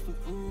nothing else to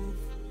prove.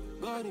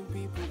 God in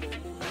people then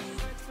they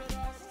move.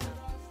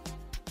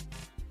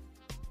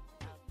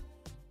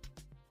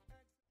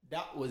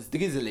 That was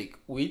Drizzlick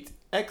with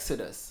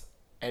Exodus.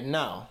 And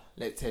now,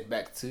 let's head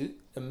back to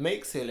the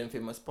Make Sailing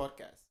Famous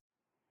podcast.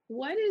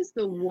 What is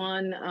the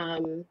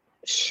one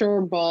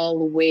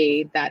sureball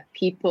way that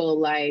people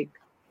like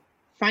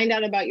find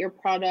out about your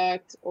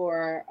product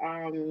or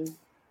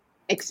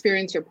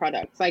experience your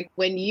products? Like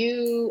when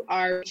you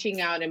are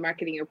reaching out and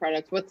marketing your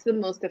products, what's the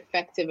most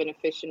effective and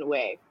efficient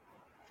way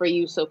for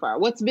you so far?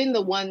 What's been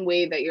the one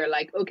way that you're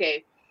like,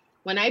 okay,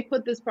 when I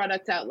put this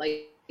product out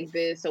like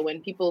this, or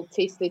when people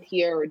taste it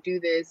here or do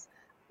this,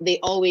 they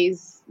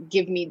always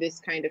give me this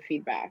kind of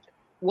feedback?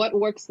 What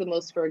works the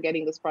most for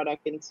getting this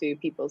product into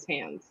people's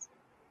hands?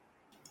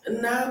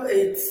 Now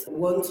it's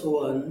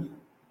one-to-one.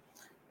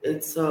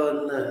 It's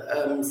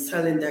on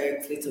selling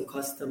directly to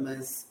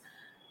customers.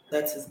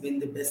 That has been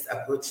the best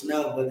approach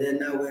now, but then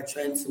now we're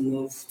trying to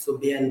move to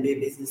B&B,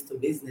 business to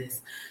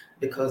business,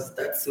 because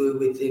that's the way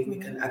we think we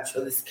can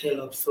actually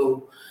scale up.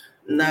 So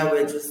now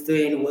we're just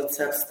doing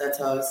WhatsApp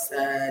status,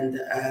 and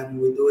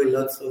we do a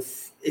lot of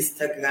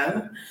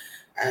Instagram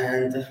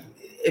and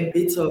a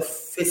bit of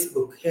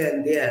Facebook here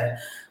and there.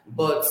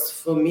 But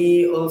for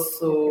me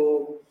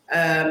also,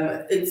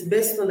 it's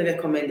based on the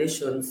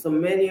recommendation. So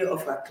many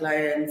of our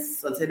clients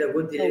say they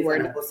would deliver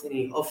a person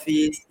in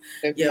office.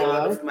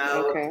 Word of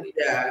mouth. Okay.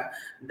 Yeah.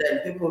 Then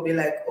people will be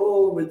like,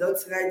 oh, we don't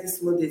try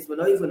this models. We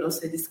don't even know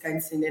say this kind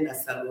of thing in a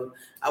salon.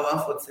 I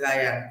want for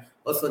trial.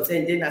 Or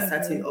something in a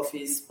certain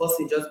office,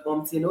 person just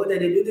bumped in, oh, they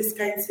do this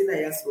kind of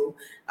thing, so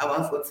I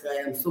want for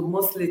trial. So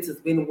mostly it has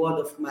been word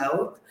of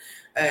mouth.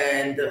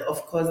 And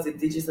of course, the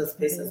digital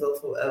space has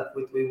also helped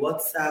with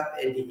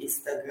WhatsApp and the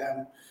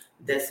Instagram.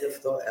 That's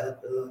helped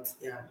help a lot,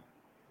 yeah.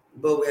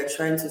 But we're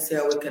trying to see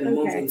how we can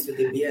move into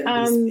the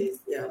B&B space,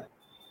 yeah.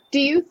 Do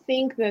you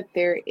think that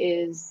there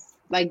is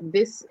like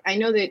this? I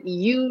know that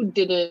you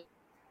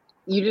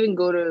didn't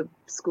go to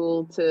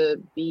school to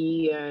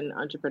be an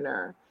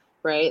entrepreneur,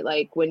 right?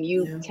 Like when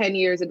you 10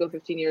 years ago,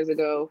 15 years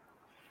ago,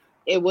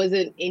 it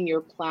wasn't in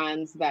your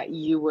plans that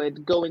you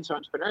would go into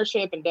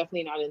entrepreneurship, and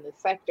definitely not in this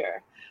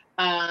sector.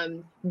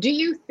 Do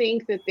you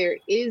think that there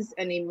is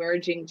an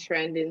emerging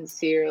trend in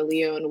Sierra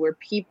Leone where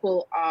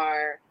people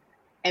are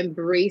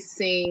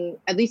embracing,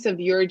 at least of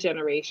your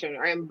generation,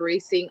 are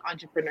embracing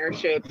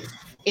entrepreneurship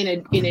in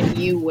a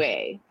new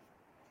way?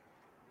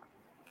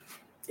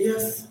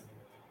 Yes,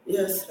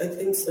 I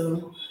think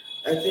so.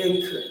 I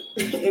think,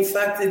 in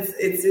fact,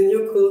 it's a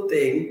new cool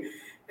thing.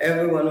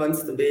 Everyone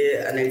wants to be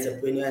an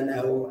entrepreneur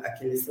now. I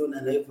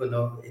don't even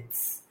know.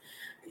 It's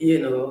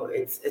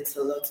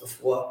a lot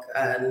of work,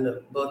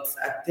 but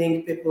I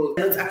think people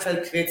are not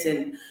actually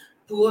creating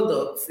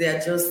products. They are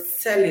just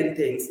selling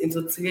things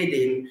into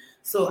trading.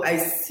 So I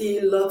see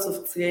lots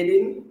of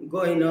trading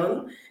going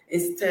on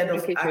instead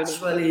of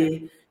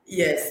trading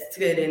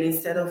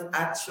instead of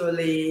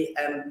actually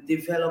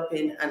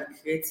developing and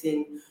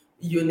creating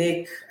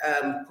unique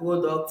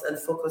products and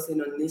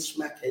focusing on niche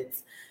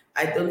markets.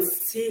 I don't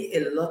see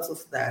a lot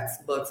of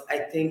that, but I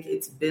think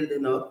it's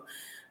building up.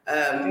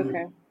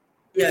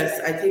 Yes,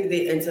 I think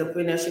the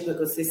entrepreneurship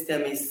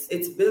ecosystem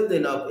it's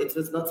building up. It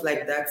was not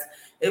like that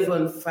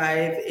even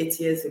 5-8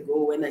 years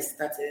ago when I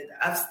started.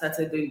 I've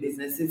started doing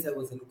business since I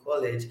was in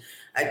college.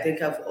 I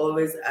think I've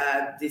always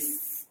had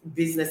this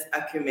business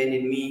acumen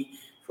in me,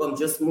 from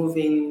just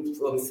moving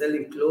from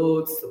selling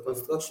clothes to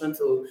construction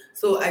so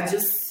I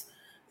just,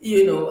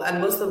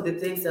 and most of the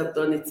things I've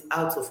done, it's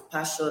out of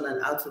passion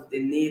and out of the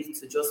need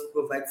to just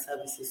provide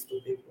services to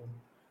people.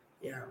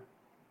 Yeah.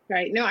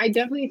 Right. No, I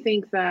definitely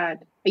think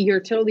that you're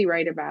totally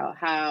right about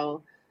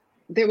how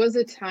there was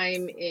a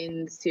time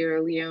in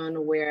Sierra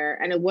Leone where,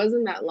 and it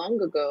wasn't that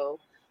long ago,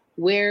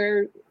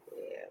 where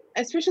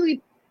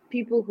especially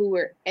people who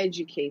were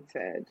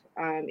educated,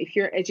 if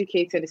you're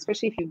educated,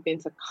 especially if you've been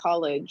to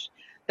college,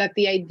 that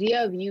the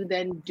idea of you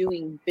then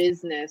doing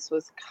business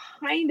was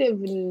kind of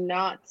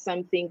not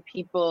something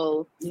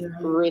people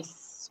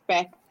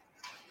respected.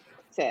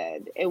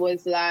 It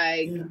was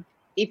like,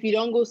 if you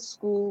don't go to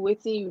school,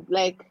 waiting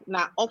like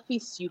na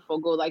office you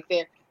forgo. Like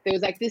there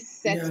was like this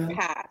set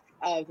path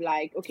of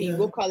like, okay, you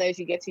go college,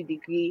 you get your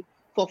degree.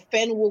 For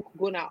Fenwook,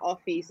 go na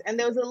office, and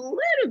there was a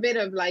little bit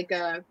of like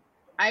a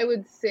I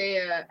would say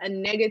a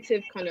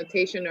negative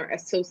connotation or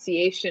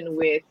association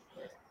with,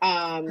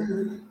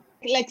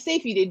 like say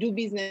if you do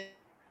business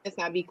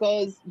now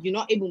because you're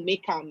not able to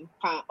make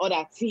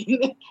other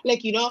thing,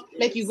 like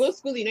like you go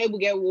school, you're not able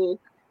to get work,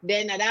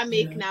 then that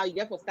make now you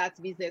get for start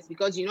business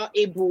because you're not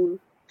able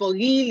for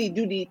really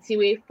do the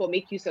way for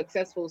make you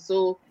successful.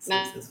 So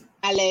now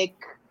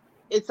like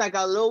it's like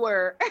a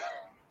lower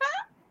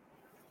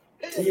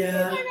like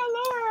a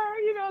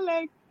lower,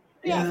 like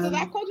so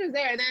that culture is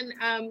there. And then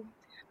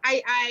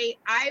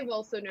I've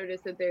also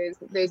noticed that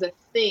there's a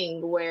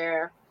thing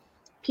where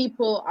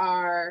people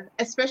are,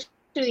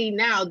 especially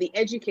now, the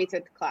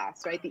educated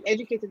class, right? The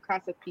educated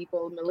class of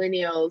people,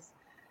 millennials,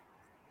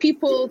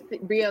 people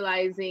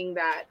realizing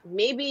that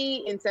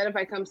maybe instead of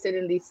I come sit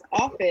in this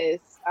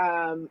office,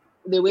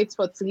 they wait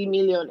for 3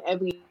 million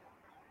every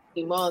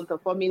month or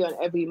 4 million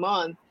every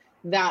month,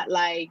 that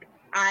like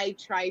I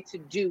try to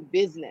do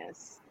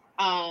business.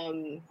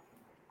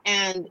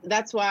 And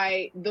that's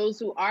why those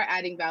who are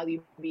adding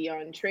value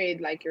beyond trade,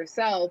 like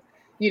yourself,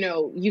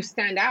 you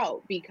stand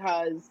out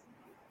because,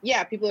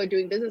 people are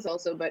doing business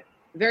also, but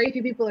very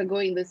few people are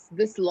going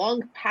this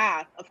long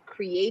path of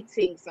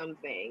creating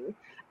something,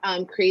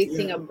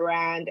 creating a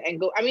brand and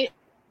go. I mean,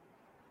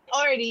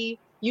 already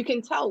you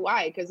can tell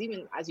why, because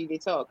even as you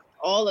talk,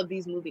 all of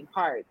these moving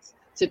parts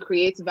to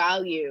create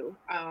value,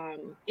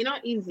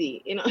 not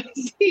easy, but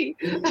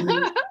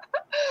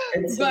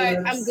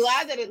I'm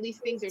glad that at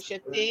least things are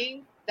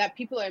shifting, that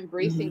people are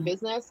embracing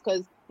business,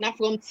 because now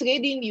from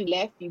trading you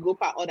left, you go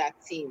for other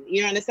team.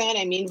 You understand what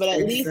I mean? But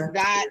at least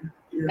that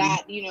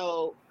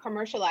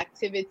commercial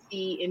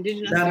activity,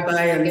 indigenous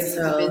business,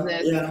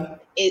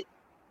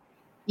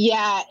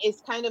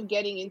 it's kind of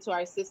getting into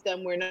our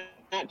system. We're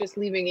not just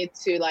leaving it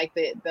to like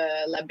the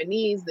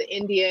Lebanese, the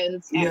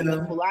Indians, and the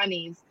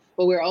Fulanis,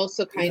 but we're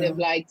also kind of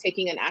like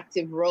taking an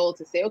active role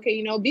to say,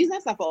 okay,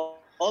 business are for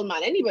all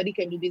man. Anybody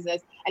can do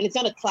business, and it's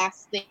not a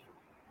class thing.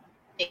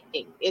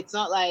 It's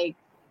not like,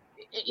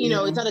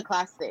 it's not a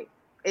class thing.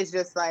 It's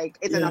just like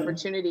it's an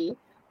opportunity,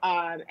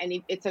 and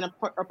it's an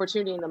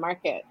opportunity in the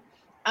market.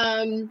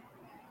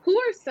 Who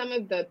are some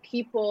of the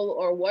people,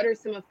 or what are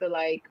some of the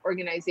like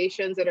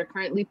organizations that are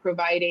currently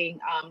providing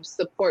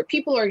support?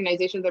 People,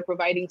 organizations that are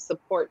providing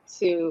support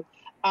to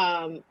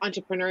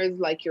entrepreneurs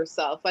like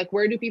yourself. Like,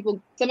 where do people?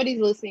 Somebody's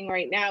listening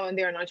right now, and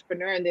they're an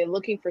entrepreneur, and they're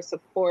looking for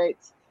support,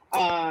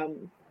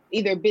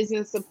 either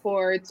business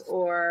support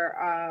or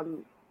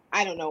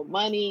I don't know,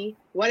 money,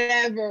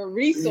 whatever,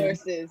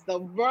 resources. The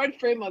broad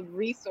frame of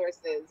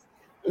resources.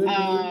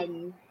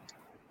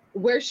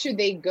 Where should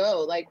they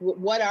go? Like,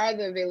 what are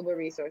the available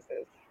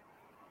resources?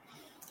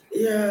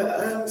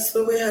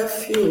 So we have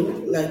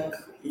few, like,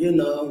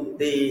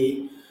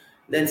 the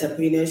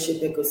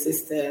entrepreneurship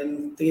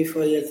ecosystem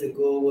 3-4 years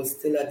ago was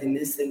still at the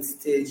nascent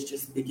stage,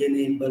 just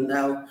beginning, but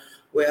now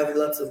we have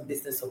lots of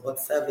business support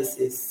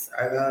services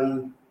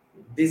around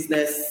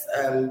business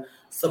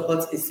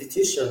support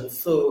institutions.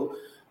 So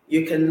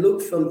you can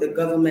look from the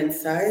government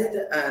side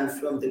and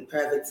from the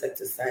private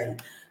sector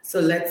side. So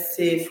let's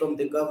say from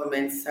the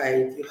government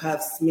side, you have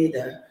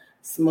SMEDA,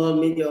 Small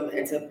Medium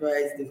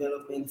Enterprise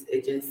Development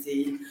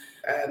Agency.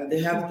 They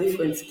have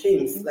different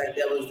schemes. Like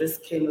there was this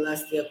scheme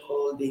last year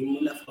called the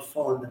Munafa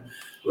Fund,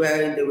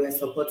 wherein they were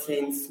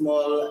supporting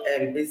small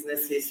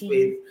businesses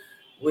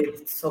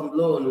with some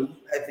loan,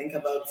 I think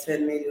about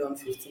 10 million,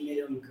 50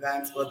 million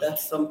grants, but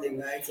that's something,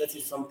 right? That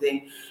is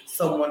something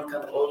someone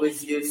can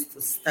always use to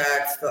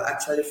start, to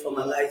actually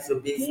formalize your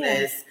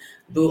business,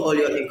 do all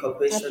your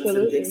incorporations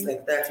and things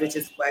like that, which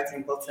is quite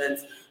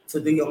important to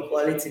do your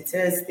quality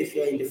test if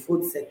you're in the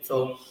food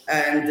sector.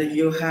 And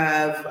you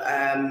have,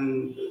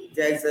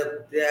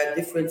 there are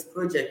different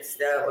projects,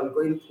 there are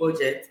ongoing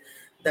projects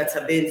that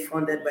are being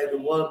funded by the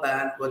World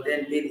Bank, but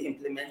then being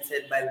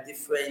implemented by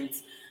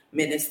different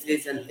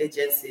ministries and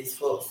agencies.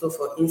 So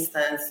for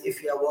instance,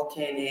 if you are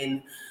working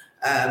in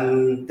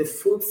the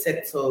food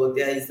sector,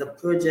 there is a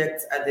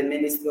project at the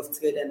Ministry of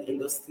Trade and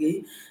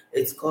Industry.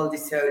 It's called the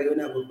Sierra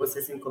Leone Agro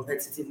Processing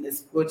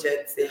Competitiveness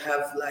Project. They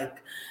have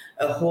like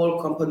a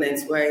whole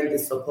component where they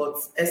support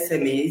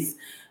SMEs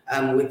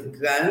with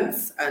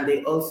grants, and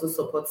they also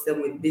support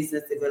them with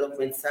business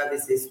development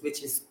services,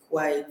 which is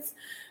quite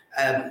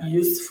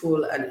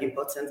useful and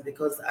important,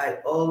 because I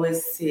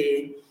always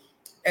say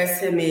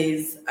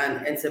SMEs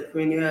and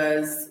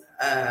entrepreneurs,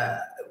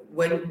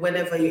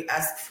 whenever you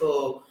ask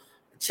for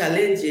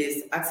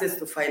challenges, access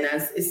to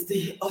finance is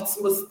the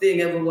utmost thing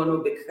everyone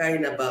will be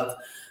crying about.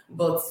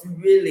 But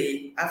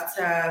really,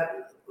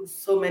 after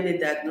so many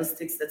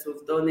diagnostics that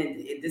we've done in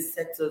these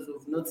sectors,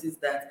 we've noticed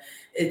that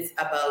it's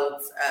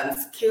about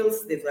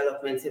skills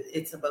development,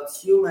 it's about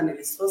human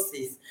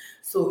resources.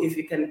 So if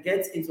you can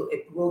get into a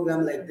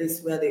program like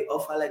this where they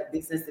offer like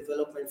business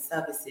development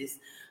services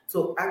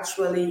to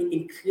actually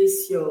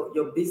increase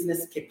your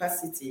business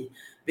capacity,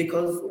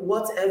 because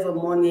whatever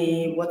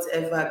money,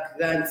 whatever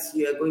grants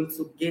you are going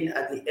to gain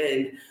at the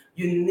end,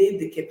 you need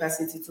the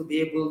capacity to be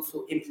able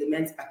to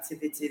implement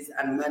activities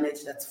and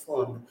manage that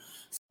fund.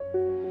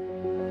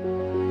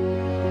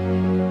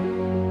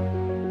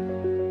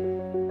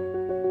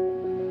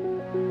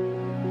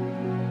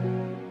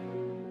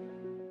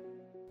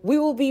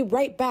 be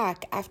right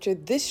back after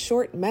this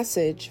short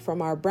message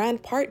from our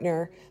brand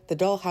partner, the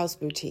Dollhouse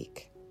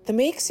Boutique. The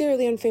Make Sierra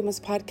Leone Famous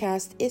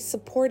podcast is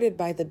supported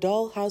by the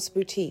Dollhouse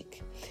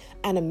Boutique,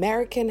 an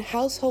American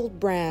household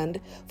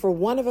brand for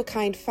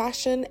one-of-a-kind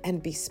fashion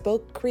and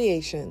bespoke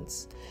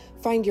creations.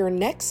 Find your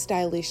next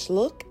stylish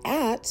look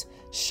at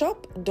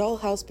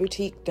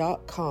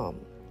shopdollhouseboutique.com.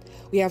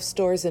 We have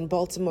stores in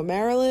Baltimore,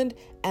 Maryland,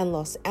 and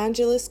Los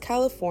Angeles,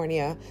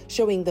 California,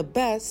 showing the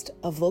best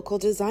of local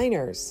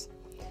designers.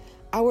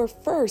 Our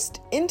first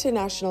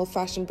international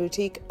fashion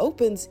boutique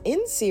opens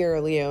in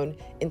Sierra Leone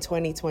in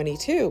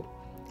 2022.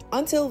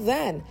 Until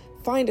then,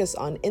 find us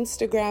on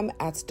Instagram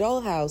at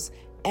Dollhouse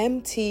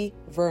MT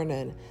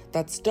Vernon.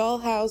 That's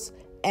Dollhouse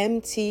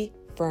MT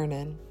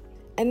Vernon.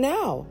 And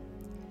now,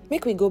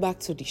 make we go back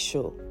to the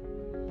show.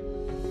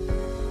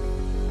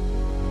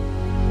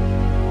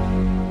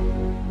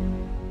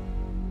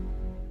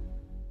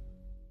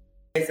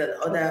 There's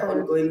another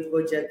ongoing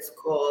project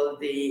called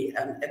the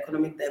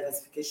Economic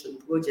Diversification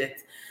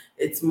Project.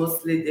 It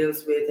mostly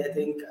deals with, I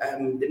think,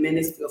 the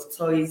Ministry of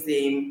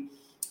Tourism.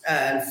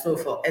 So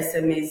for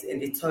SMEs in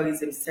the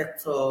tourism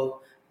sector,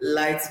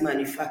 light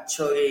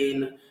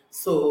manufacturing.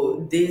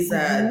 So these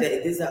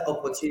are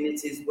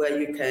opportunities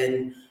where you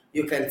can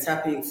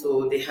tap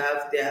into. They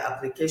have their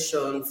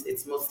applications.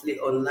 It's mostly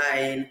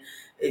online.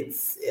 I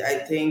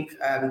think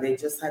they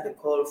just had a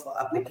call for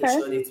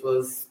application. Okay. It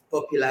was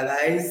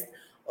popularized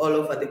all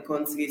over the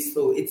country,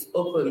 so it's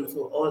open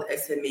to all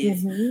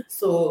SMEs.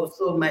 So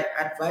my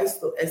advice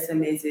to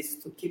SMEs is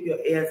to keep your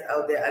ears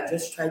out there and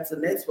just try to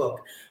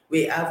network.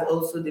 We have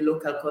also the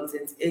local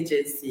content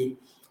agency.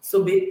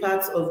 So be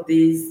part of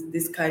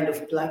these kind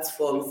of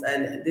platforms,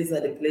 and these are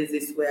the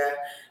places where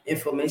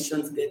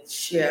information gets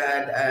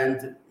shared,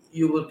 and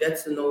you will get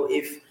to know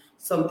if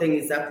something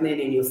is happening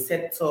in your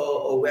sector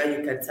or where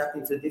you can tap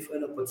into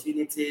different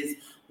opportunities,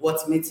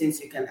 what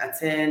meetings you can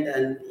attend,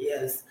 and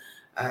yes.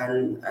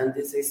 And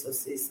these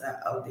resources are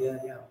out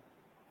there, yeah.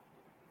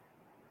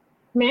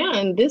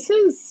 Man, this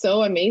is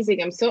so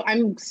amazing. I'm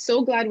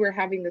so glad we're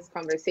having this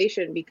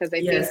conversation, because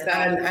I think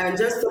that and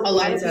just to a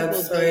lot of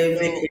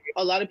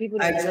people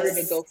don't know where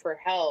to go for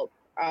help.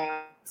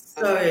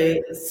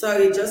 Sorry,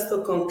 just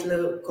to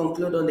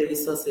conclude on the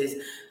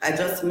resources, I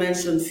just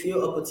mentioned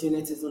few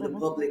opportunities on the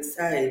public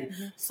side.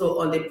 So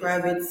on the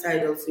private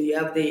side also, you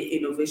have the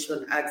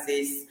Innovation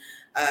Axis.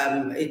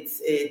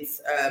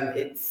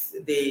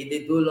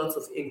 They do lots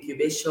of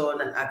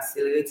incubation and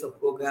accelerator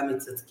program.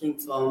 It's at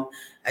Kingdom.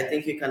 I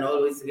think you can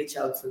always reach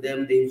out to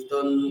them. They've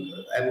done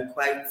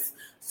quite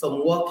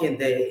some work in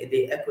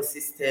the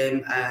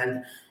ecosystem,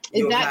 and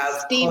is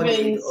that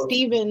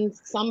Stephen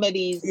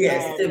somebody's?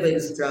 Yes,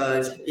 Stephen's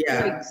George.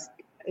 Yeah.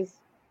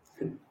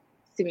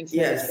 Stephen George,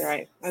 yes.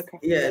 Right. Okay.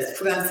 Yes,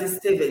 Francis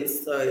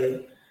Stevens.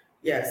 Sorry.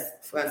 Yes,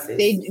 Francis.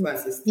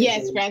 Francis Stevens.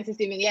 Yes, Francis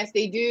Stevens. Yes,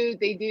 they do.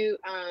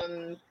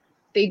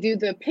 They do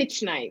the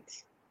pitch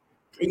night.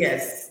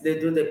 Yes, they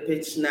do the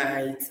pitch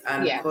night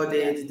and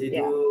coded. They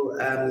do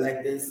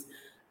like this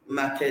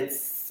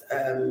markets.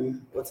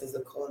 What is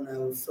it called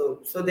now? So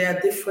there are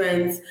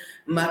different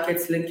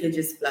markets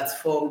linkages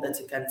platform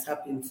that you can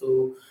tap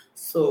into.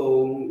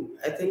 So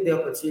I think the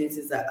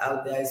opportunities are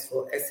out there is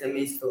for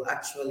SMEs to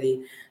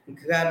actually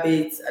grab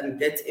it and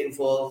get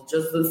involved.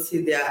 Just don't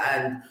sit there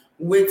and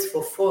wait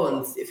for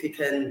funds. If you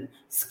can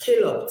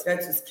scale up, try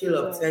to scale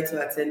up, try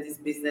to attend these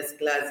business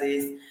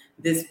classes,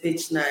 these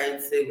pitch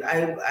nights.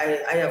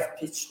 I have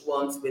pitched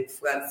once with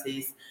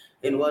Francis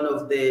in one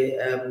of the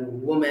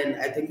women,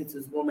 I think it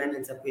was Women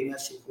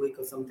Entrepreneurship Week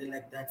or something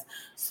like that.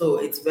 So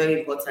it's very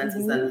important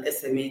as an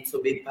SME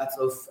to be part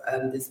of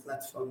these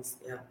platforms.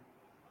 Yeah.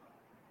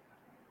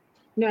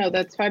 No,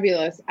 that's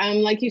fabulous.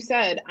 Like you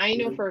said, I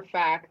know for a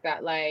fact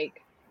that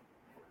like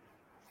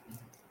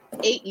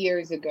 8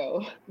 years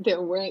ago,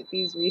 there weren't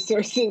these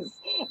resources.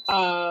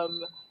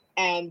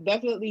 And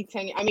definitely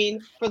 10, I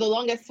mean, for the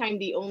longest time,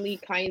 the only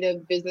kind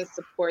of business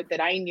support that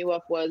I knew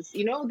of was,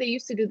 they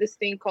used to do this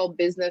thing called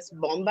Business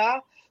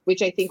Bomba,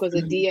 which I think was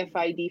a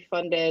DFID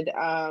funded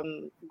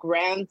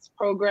grants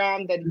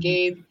program that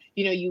gave,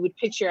 you would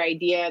pitch your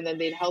idea and then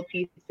they'd help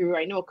you through.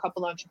 I know a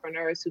couple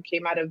entrepreneurs who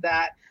came out of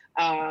that.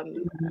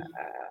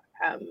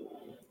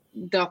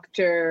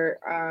 Dr.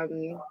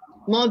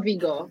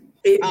 Malvigo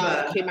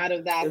came out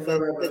of that,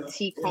 the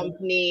tea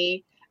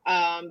company.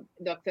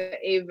 Dr.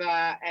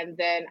 Ava, and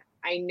then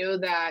I know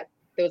that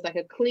there was like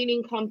a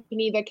cleaning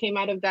company that came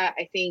out of that.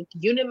 I think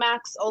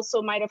Unimax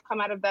also might have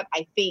come out of that.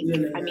 I think.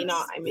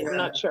 Unimax, I'm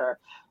not sure.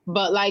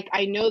 But like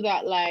I know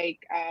that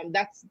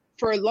that's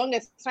for the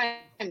longest time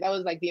that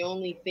was like the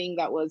only thing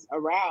that was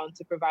around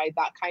to provide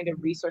that kind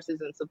of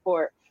resources and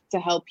support to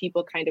help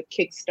people kind of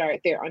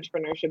kickstart their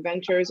entrepreneurship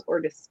ventures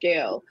or to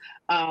scale.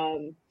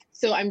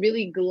 So I'm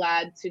really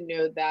glad to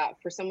know that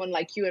for someone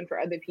like you and for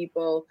other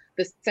people,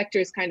 the sector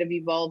is kind of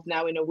evolved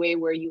now in a way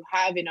where you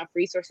have enough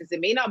resources. It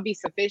may not be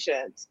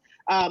sufficient,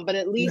 but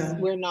at least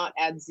we're not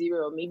at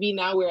zero. Maybe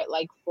now we're at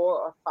like 4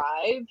 or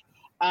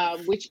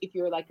 5, which if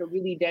you're like a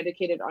really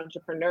dedicated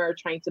entrepreneur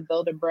trying to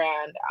build a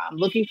brand,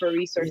 looking for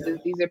resources,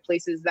 these are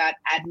places that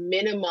at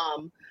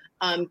minimum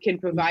can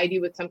provide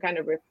you with some kind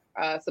of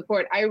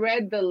support. I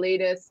read the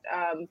latest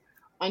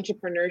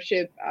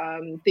entrepreneurship.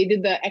 They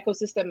did the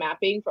ecosystem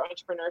mapping for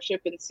entrepreneurship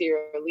in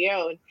Sierra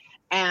Leone.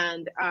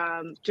 And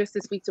just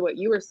to speak to what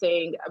you were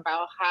saying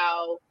about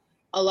how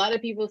a lot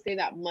of people say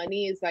that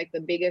money is like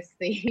the biggest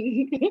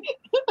thing.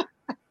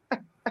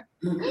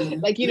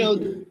 Like, you know,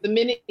 the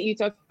minute you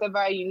talk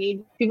about you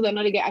need people that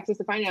know to get access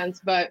to finance,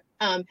 but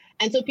and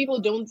so people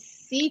don't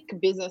seek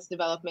business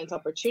development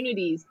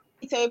opportunities.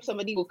 Tell if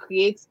somebody will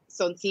create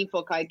something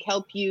for like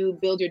help you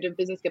build your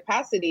business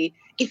capacity.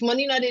 If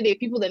money not there,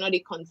 people they know they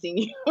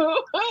continue.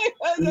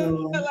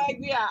 Like,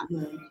 yeah.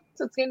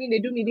 So it's they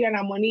do media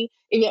and money.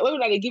 If when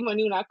they give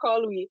money when I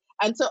call we.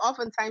 And so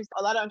oftentimes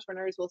a lot of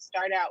entrepreneurs will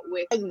start out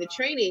with the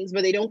trainings,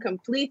 but they don't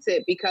complete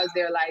it because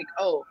they're like,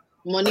 oh,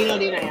 money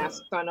not in I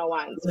ask for no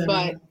ones.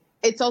 But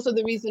it's also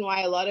the reason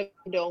why a lot of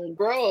them don't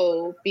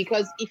grow,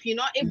 because if you're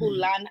not able to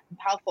learn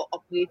how to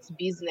operate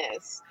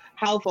business,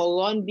 how to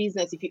run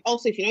business, if you're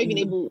not even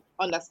able to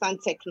understand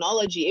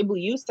technology, able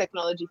to use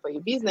technology for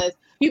your business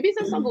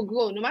not will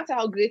grow. No matter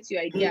how great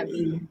your idea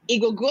be,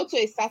 it will grow to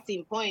a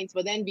certain point,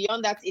 but then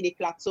beyond that, it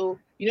plateau.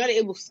 You're not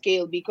able to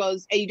scale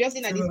because you just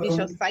in at this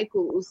vicious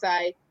cycle,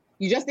 Usai.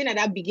 You just in at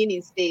that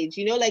beginning stage.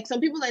 You know, like some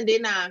people and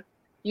then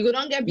you go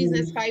don't get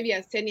business 5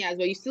 years, 10 years,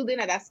 but you still in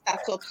at that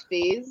startup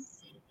phase.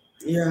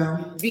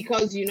 Yeah,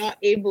 because you're not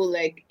able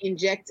like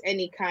inject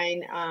any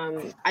kind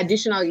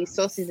additional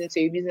resources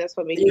into your business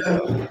for making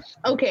it.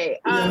 Okay.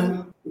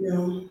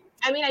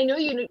 I mean, I know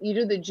you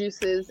do the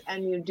juices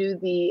and you do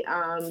the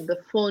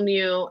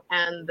fonio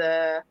and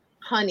the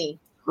honey.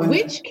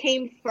 Which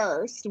came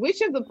first?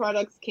 Which of the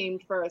products came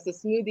first? The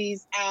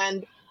smoothies,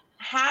 and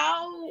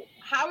how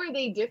are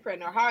they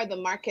different, or how are the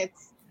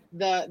markets,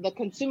 the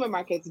consumer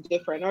markets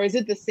different, or is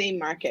it the same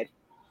market?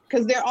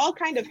 Because they're all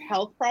kind of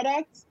health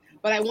products.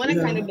 But I want to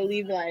kind of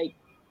believe, like,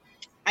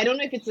 I don't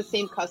know if it's the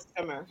same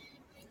customer.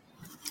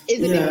 Is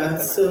it the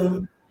customer?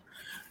 So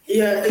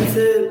it's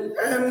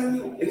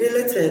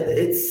related.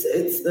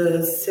 It's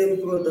the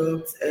same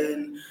product,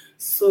 and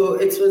so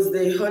it was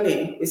the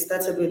honey. We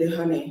started with the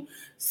honey.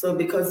 So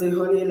because the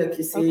honey, like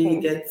you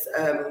say, gets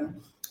a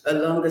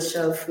longer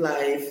shelf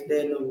life,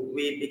 then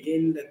we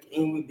begin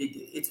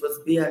it was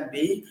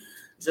B&B,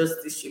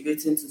 just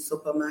distributing to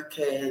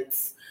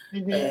supermarkets.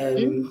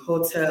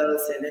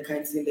 Hotels and the kind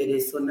of thing that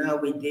is. So now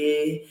we're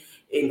there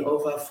in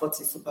over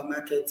 40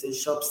 supermarkets and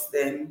shops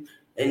then,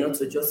 and not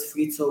to just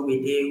Frito,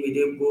 we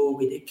there Go,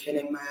 we there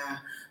Kenema,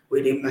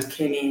 we there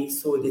McKinney,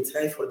 so they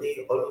try for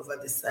the all over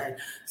the side.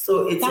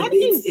 So it's that a bit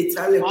is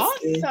Italian.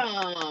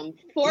 Awesome.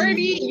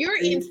 40, you're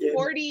in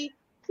 40.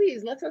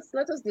 Please let us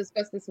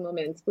discuss this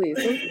moment, please.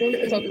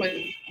 Don't talk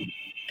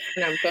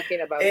when I'm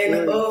talking about.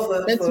 And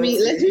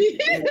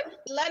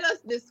let us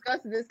discuss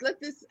this. Let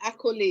this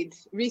accolade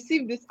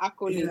receive this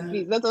accolade,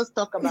 please. Let us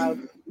talk about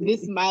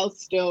this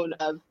milestone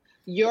of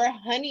your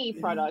honey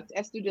product.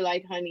 Estu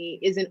Delight Honey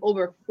is in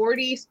over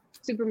 40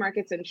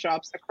 supermarkets and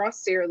shops across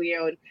Sierra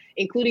Leone,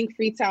 including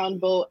Freetown,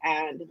 Bo,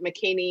 and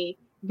McKinney.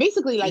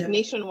 Basically, like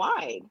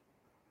nationwide.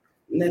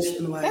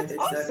 Nationwide, that's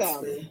exactly.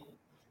 Awesome.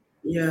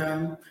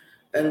 Yeah.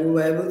 And we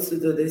were able to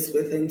do this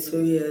within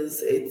 2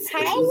 years.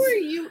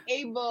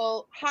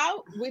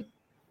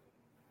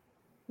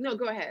 No,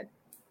 go ahead.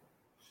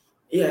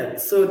 Yeah,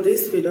 so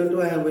this we don't do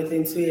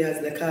within 2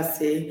 years. Like I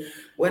say,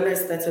 when I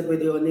started with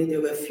the honey,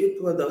 there were a few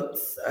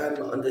products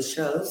on the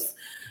shelves.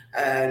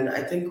 And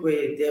I think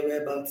there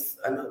were about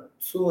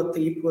 2 or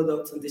 3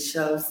 products on the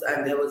shelves.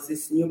 And there was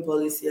this new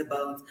policy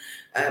about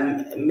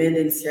made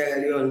in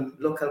Sierra Leone,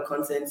 local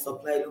content,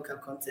 supply local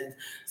content.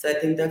 So I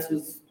think that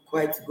was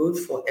quite good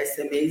for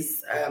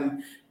SMEs.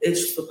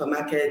 Each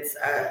supermarket,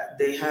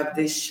 they have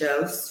these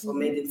shelves for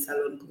made in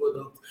salon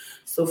product.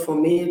 So for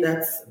me,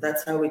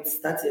 that's how it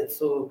started.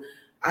 So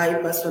I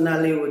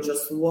personally would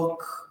just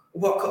walk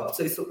up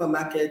to the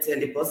supermarket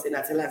and the person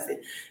I tell and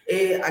say,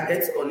 hey, I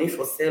get honey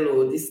for sale,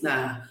 or this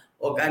now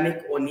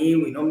organic honey,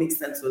 we don't mix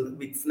sense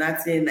with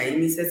nothing. I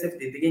miss if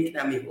they drink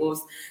na me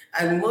host.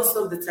 And most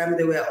of the time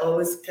they were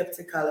always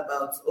skeptical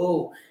about,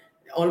 all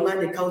man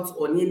they count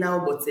honey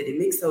now, but say they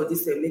mix out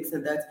this way, mix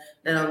and that.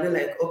 Then I'll be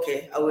like,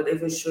 okay, I would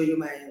even show you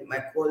my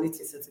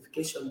quality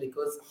certification,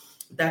 because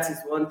that is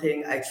one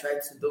thing I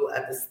tried to do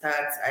at the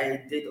start.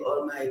 I did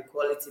all my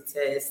quality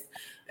tests,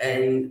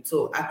 and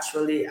to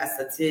actually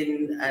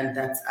ascertain and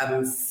that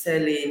I'm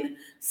selling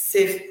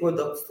safe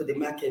products to the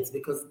market,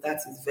 because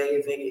that is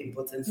very, very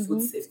important.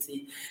 Food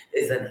safety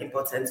is an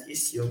important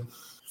issue.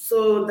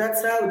 So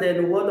that's how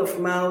then word of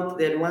mouth,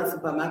 then one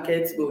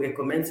supermarket will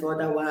recommend to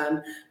other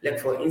one. Like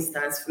for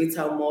instance,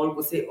 Freetown Mall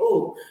will say,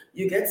 oh,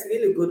 you get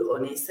really good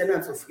honey, send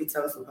them to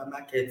Freetown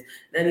supermarket.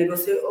 Then you go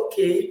say,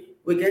 okay,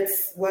 we get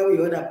where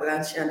we other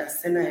branch and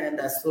send and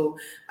that. So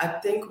I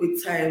think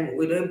with time,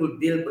 we don't able to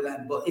build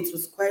brand, but it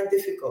was quite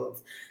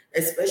difficult.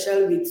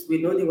 Especially with,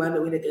 we know the one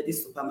that we get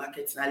these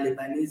supermarkets now,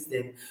 Lebanese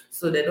them.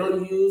 So they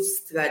don't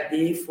use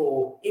Strade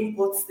for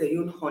imports, they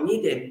use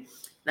honey them.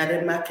 Now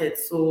the market,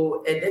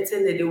 so at that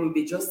time they will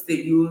be just they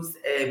use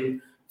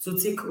to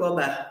take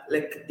rubber,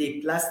 like the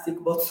plastic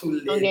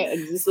bottle.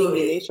 Existing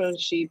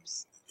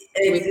relationships.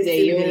 with their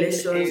existing own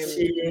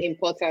relationship.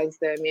 importers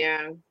them,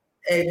 yeah.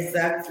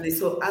 Exactly.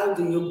 So how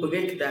do you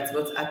break that?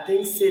 But I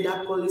think say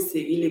that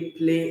policy really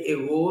play a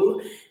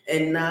role.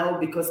 And now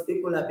because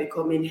people are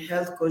becoming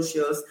health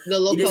conscious, The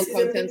local see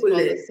content people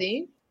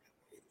policy.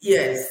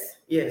 yes,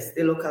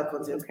 the local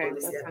content Okay,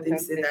 policy. that's I think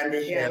say fantastic. that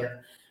they Yeah. help.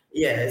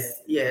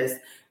 Yes.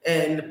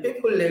 And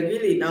people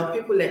really now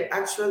people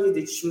actually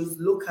they choose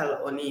local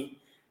honey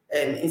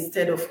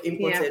instead of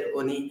imported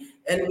honey.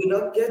 And we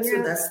don't get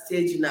to that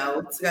stage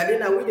now.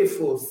 Now we the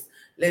force.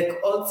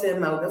 Like all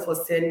time I'll go for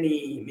send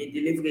me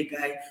delivery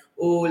guy,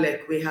 oh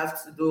like we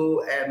have to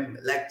do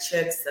like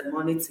checks and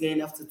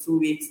monitoring after 2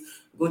 weeks,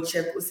 go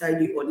check outside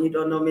the honey,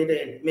 don't know make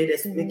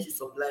you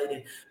supply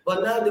them.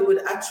 But now they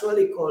would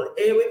actually call,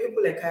 hey, where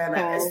people like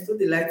I still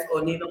the light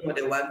honey no more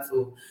they want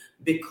to,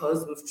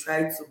 because we've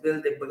tried to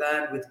build a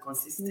brand with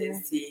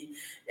consistency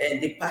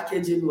and the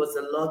packaging was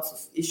a lot of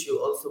issue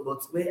also,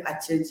 but when I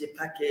change the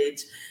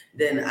package,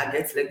 then I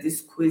get like these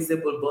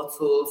squeezable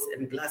bottles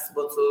and glass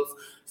bottles.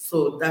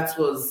 So that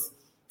was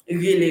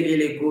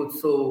really good.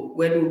 So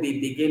when we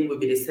begin, we'll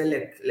be sell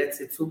like, let's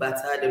say 2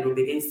 batter, then we'll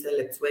begin sell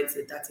like 20,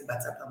 30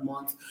 batter per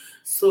month.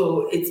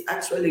 So it's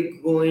actually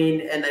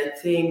growing, and I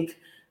think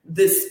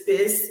the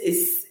space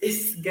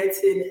is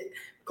getting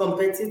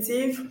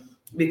competitive.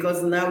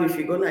 Because now if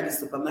you go to the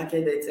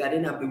supermarket, it's I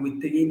didn't be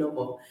with 3 no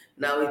more.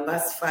 Now we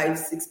pass 5,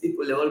 6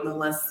 people, they all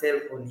mama sell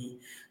honey,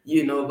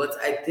 but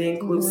I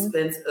think we've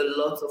spent a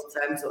lot of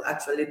time to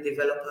actually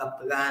develop our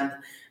brand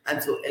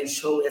and to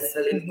ensure we're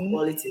selling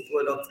quality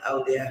products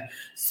out there.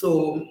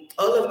 So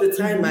all of the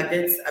time I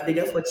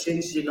began for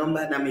change the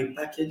number and I'm in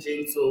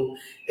packaging. So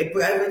a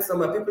private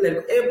number, people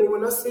like, hey, but we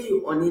not see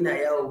you honey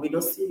now, we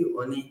don't see you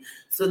honey.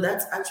 So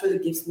that actually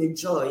gives me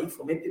joy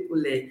for me people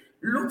like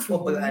look for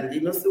brand,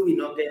 so we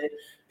not get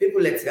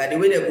people like the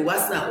way they go,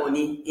 what's not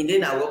honey, and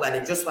then I go and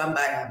they just want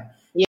buy them.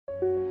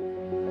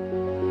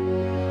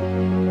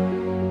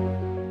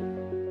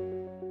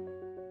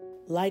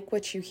 Like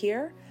what you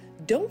hear?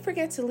 Don't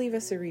forget to leave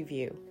us a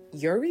review.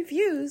 Your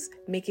reviews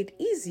make it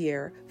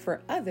easier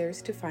for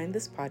others to find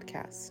this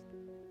podcast.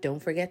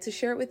 Don't forget to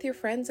share it with your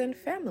friends and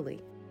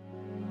family.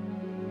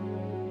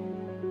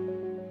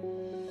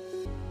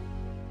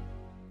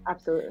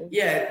 Absolutely.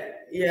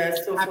 Yeah.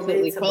 So absolutely.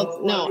 For me, it's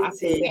about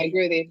absolutely. I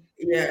agree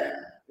with you.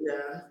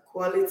 Yeah.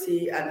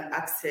 Quality and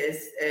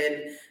access.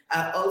 And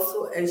I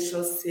also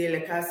ensure,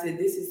 like I said,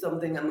 this is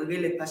something I'm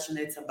really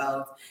passionate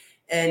about.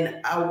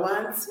 And I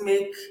want to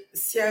make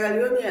Sierra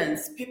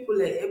Leoneans, people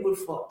are able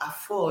to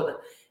afford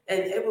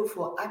and able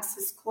to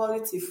access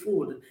quality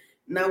food.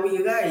 Now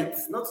we right,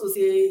 not to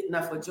say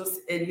now for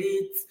just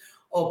elite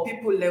or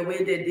people the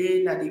way they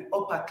did na the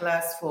upper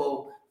class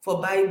for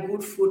buy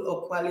good food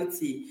or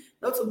quality.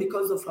 Not so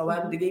because of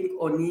our drink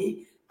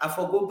honey, I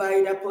for go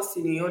buy that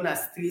person in your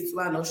street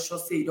one not sure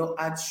say you don't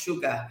add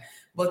sugar.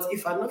 But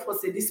if I not for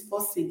say this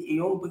person in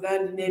your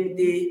brand name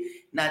day,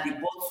 na the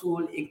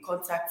bottle in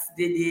contact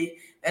day,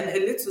 and a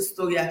little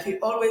story, I can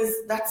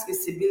always that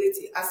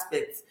traceability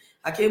aspect.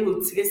 I can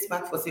able to trace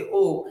back for say,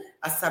 oh,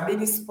 I sabi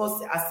this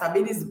person, I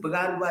sabi this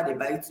brand where they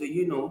buy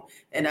to,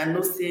 and I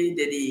know say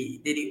that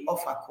they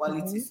offer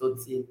quality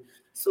something.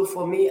 So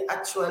for me,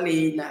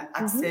 actually,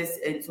 access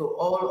into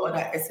all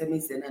other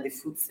SMEs and the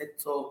food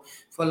sector,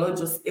 for not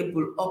just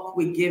able up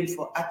we game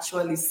for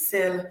actually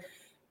sell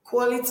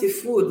quality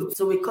food.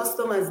 So we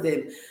customize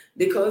them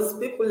because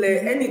people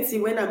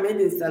anything when I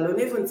made in salon,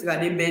 even to the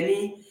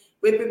Benny,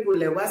 where people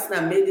what's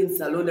not made in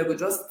salon, they go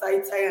just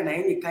tie and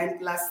any kind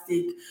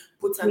plastic,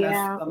 put on a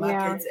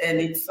supermarket, and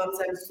it's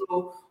sometimes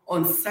so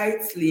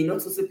unsightly,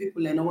 not to say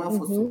people no one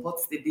for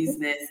supports the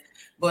business,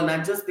 but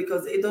not just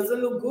because it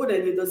doesn't look good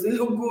and it doesn't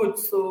look good.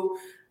 So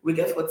we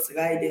get for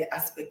try the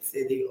aspects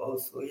they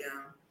also, I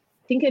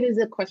think it is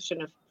a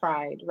question of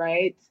pride,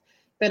 right?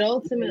 But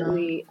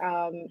ultimately,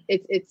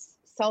 it's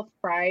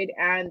self-pride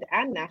and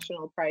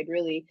national pride,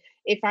 really.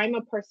 If I'm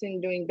a person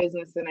doing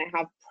business and I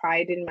have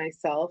pride in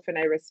myself and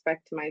I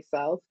respect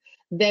myself,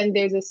 then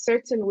there's a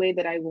certain way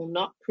that I will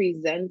not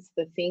present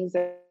the things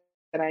that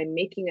I'm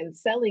making and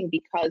selling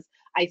because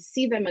I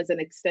see them as an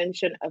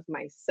extension of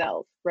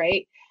myself,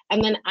 right?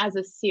 And then as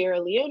a Sierra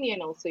Leonean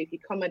also, if you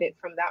come at it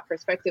from that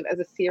perspective, as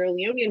a Sierra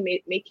Leonean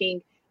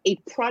making a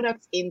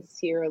product in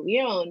Sierra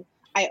Leone,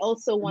 I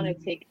also want to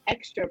take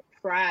extra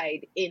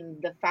pride in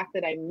the fact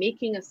that I'm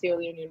making a Sierra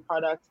Leonean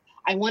product.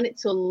 I want it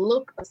to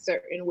look a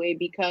certain way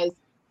because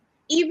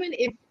even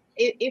if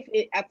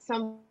it at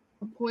some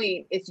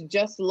point it's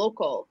just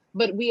local,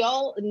 but we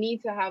all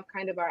need to have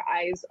kind of our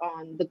eyes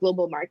on the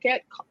global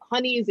market.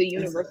 Honey is a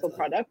universal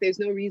product. There's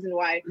no reason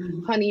why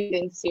honey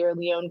in Sierra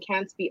Leone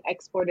can't be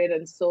exported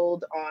and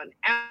sold on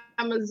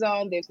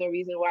Amazon. There's no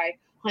reason why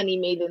honey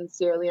made in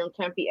Sierra Leone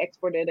can't be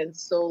exported and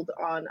sold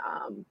on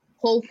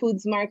Whole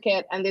Foods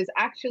Market. And there's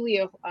actually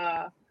a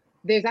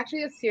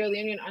Sierra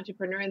Leonean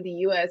entrepreneur in the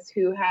US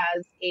who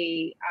has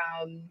a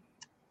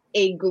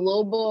a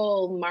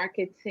global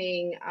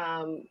marketplace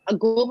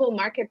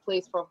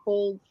for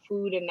whole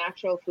food and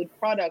natural food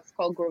products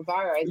called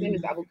Grovara. His name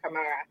is Abu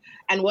Kamara.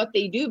 And what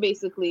they do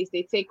basically is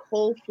they take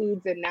whole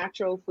foods and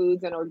natural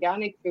foods and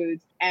organic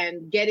foods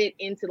and get it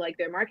into like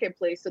their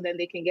marketplace, so then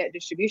they can get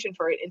distribution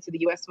for it into the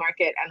US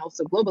market and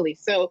also globally.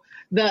 So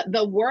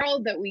the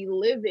world that we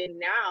live in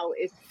now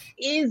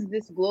is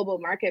this global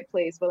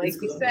marketplace. But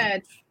like you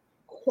said,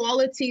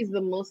 quality is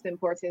the most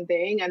important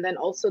thing, and then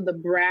also the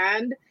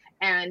brand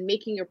and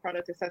making your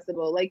product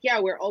accessible. Like, yeah,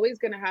 we're always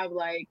going to have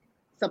like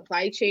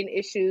supply chain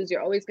issues.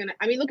 You're always going to,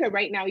 I mean, look at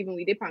right now, even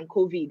we did on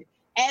COVID,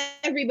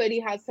 everybody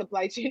has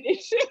supply chain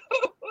issues.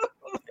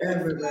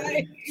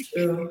 Everybody.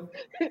 True.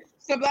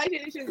 Supply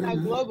chain issues are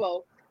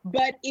global.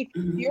 But if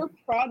your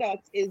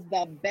product is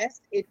the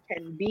best it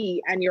can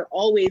be and you're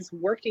always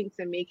working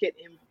to make it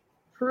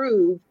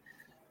improve,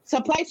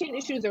 supply chain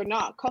issues or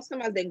not,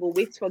 customers then go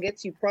wait to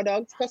get you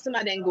products.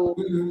 Customers then go,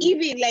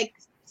 even like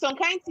some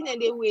kind of thing in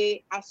the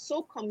way are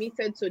so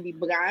committed to the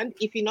brand.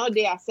 If you know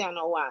they are saying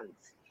no ones,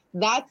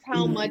 that's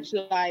how much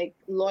like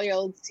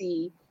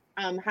loyalty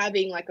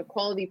having like a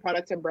quality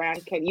product or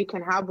brand you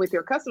can have with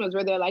your customers,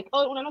 where they're like,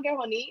 oh, when I don't get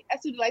honey, I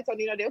see the lights on,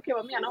 you know, they okay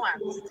with me, I know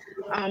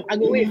want. I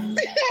go with.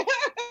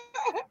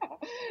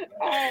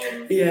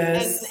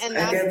 Yes, and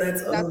I get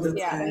that all the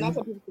time. And that's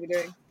what people are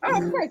doing.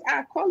 Oh, of course,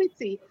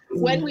 quality.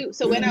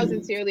 When I was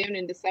in Sierra Leone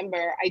in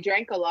December, I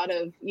drank a lot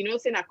of, you know,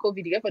 saying at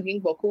COVID, you get for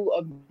drink boku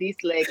of this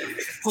like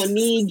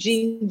honey,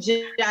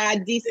 ginger,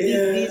 this,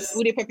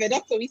 with the pepper.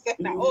 That's what we set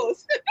now.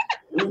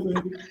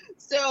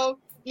 So,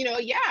 you know,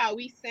 yeah,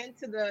 we sent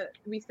to the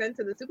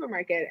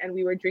supermarket and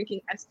we were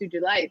drinking Estu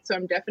Delight. So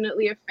I'm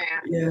definitely a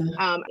fan. Yeah.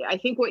 I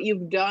think what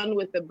you've done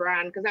with the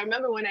brand, because I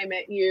remember when I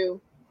met you,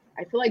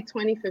 I feel like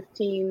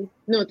 2016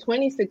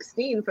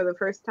 for the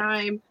first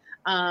time.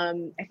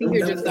 I think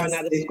you're just gone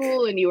out of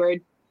school and you were,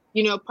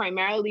 you know,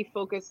 primarily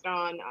focused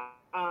on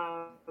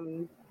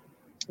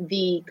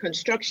the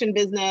construction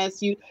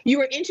business. You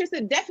were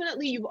interested,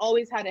 definitely you've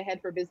always had a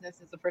head for business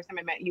since the first time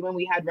I met you when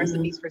we had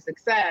Recipes for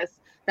Success,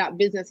 that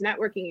business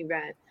networking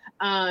event.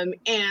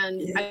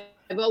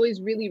 I've always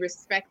really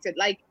respected,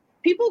 like,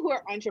 people who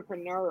are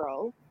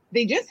entrepreneurial,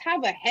 they just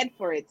have a head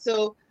for it.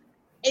 So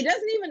it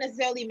doesn't even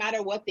necessarily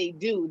matter what they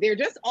do. They're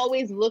just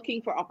always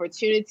looking for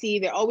opportunity.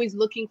 They're always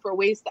looking for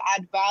ways to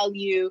add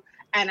value.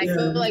 And I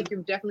feel like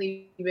you've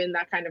definitely been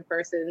that kind of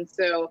person.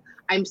 So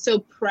I'm so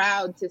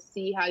proud to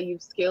see how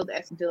you've scaled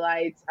Estu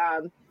Delights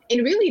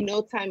in really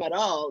no time at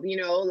all. You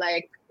know,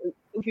 like,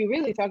 if you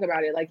really talk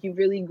about it, like, you've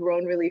really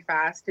grown really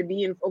fast. To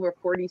be in over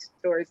 40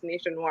 stores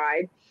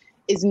nationwide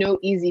is no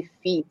easy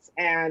feat.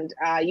 And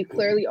you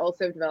clearly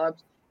also have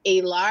developed a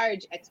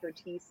large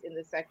expertise in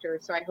the sector.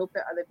 So I hope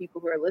that other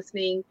people who are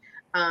listening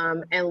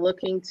and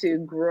looking to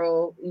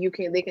grow,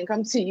 they can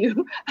come to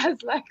you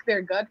as like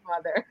their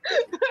godmother.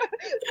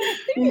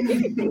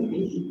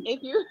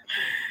 If you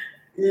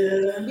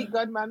be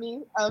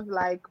godmommy of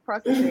like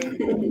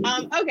processing.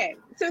 Okay,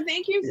 so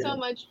thank you so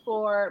much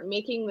for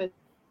making the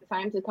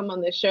time to come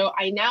on the show.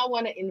 I now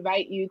want to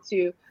invite you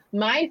to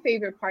my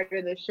favorite part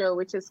of the show,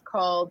 which is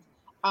called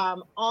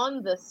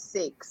On the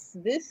Six.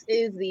 This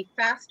is the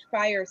fast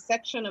fire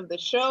section of the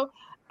show.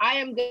 I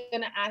am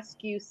going to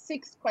ask you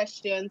 6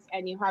 questions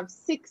and you have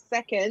 6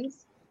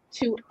 seconds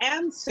to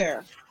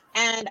answer.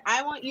 And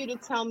I want you to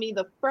tell me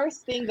the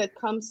first thing that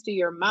comes to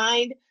your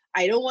mind.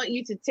 I don't want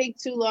you to take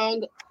too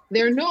long.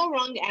 There are no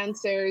wrong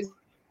answers.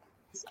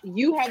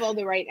 You have all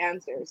the right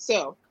answers.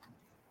 So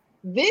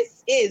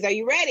are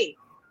you ready?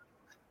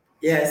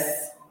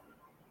 Yes.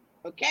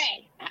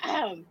 Okay.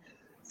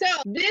 So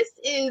this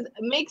is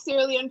Make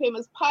Sierra Leone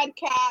Famous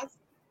podcast,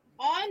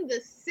 On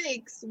the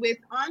Six with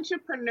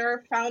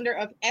entrepreneur, founder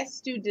of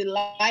Estu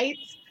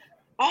Delights,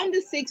 On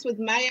the Six with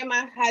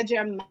Mayama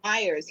Haja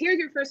Myers. Here's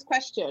your first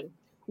question.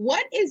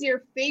 What is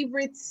your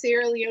favorite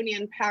Sierra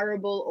Leonean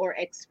parable or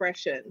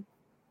expression?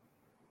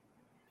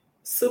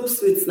 Soup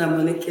sweets na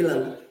money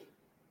killing.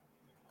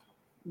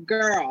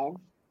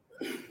 Girl.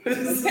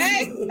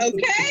 Okay.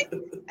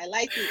 I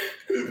like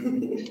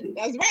it.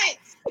 That's right.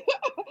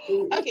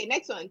 Okay,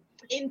 next one.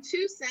 In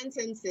 2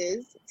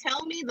 sentences,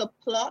 tell me the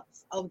plot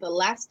of the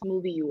last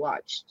movie you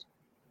watched.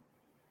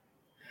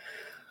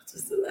 What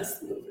was the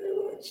last movie I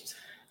watched?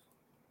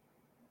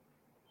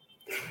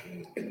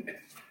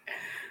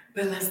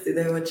 When last did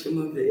I watch a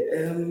movie?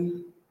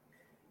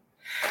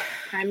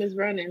 Time is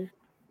running.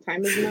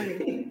 Time is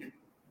money.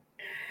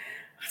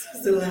 What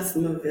was the last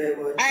movie I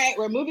watched? All right,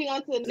 we're moving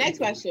on to the next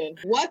question.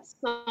 What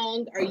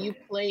song are you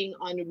playing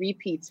on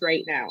repeats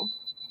right now?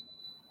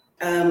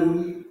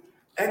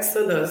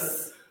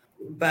 Exodus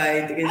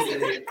by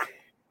Drizzly.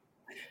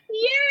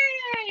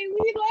 Yay!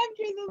 We love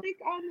Drizzly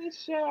on the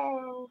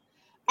show.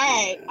 All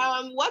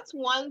right. What's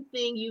one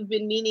thing you've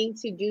been meaning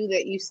to do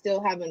that you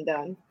still haven't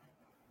done?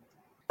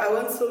 I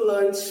want to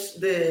launch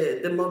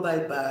the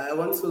mobile bar. I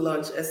want to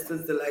launch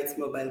Estu's Delights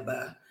mobile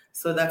bar.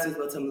 So that is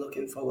what I'm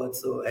looking forward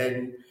to.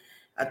 And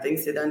I think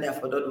Sedan there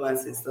for that one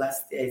since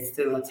last year. It's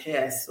still not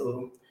here.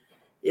 So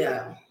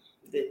yeah,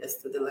 the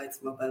Estu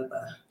Delights mobile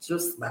bar.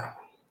 Just back.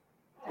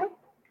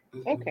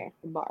 Okay,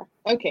 bar.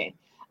 Okay.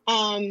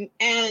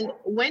 And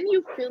when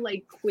you feel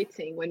like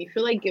quitting, when you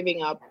feel like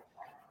giving up,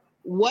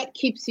 what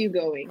keeps you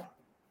going?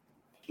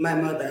 My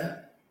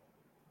mother.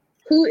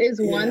 Who is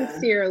one Yeah.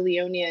 Sierra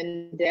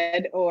Leonean,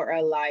 dead or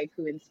alive,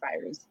 who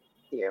inspires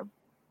you?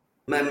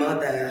 My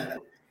mother.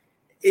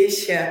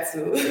 Asia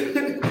to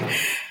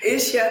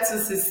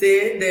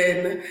Sise,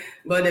 then,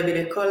 but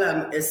they call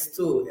him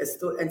Esto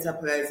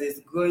Enterprises.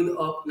 Growing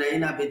up,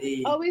 Naina be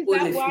the Oh, is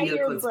only that why female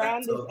your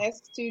brand is contractor.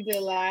 S2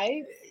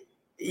 Delight?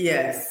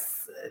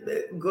 Yes,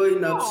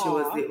 growing up, she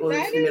was Aw, the only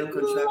that is female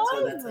contractor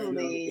that I know.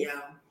 lovely.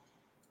 Yeah.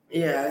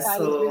 Yeah, That is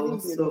really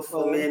so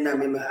for me,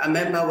 beautiful. I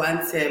remember one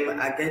time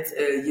I get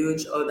a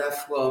huge order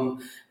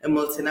from a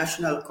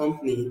multinational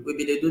company.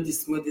 They do the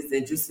smoothies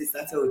and juices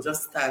that will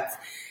just start.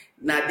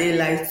 Now they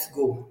lights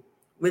go.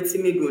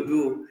 Waiting me go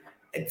do.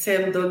 A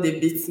term don't they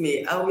beat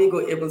me. How we go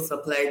able to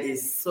supply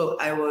this? So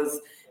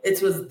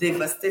it was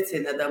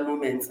devastating at that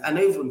moment. I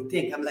don't even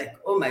think. I'm like,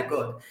 oh my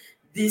God,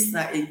 this is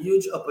a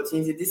huge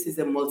opportunity. This is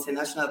a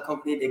multinational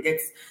company. They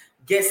get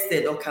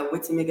guested or can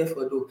wait to make it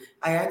for do.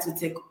 I had to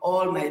take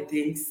all my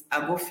things.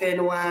 I go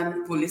find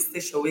one police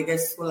station we get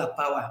solar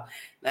power.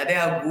 Now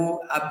there I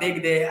go, I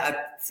beg there,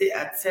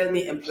 I tell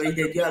me employee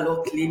they do a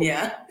lot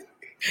cleaner.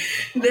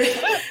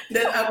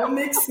 then I go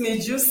mix me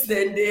juice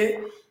then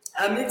they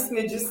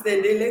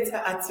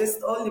later I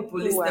test all the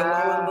police the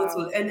one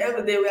bottle and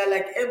every day we are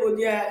like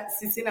everybody are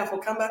sitting for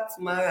come back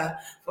tomorrow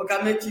for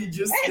come make you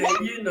juice then.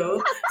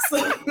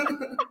 So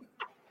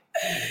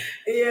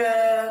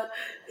yeah.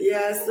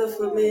 So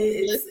for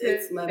me,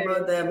 it's my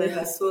mother. May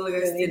her soul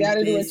rest You in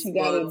gotta do what peace. you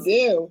gotta But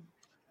do.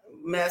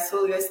 may her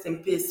soul rest in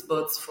peace.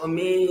 But for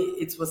me,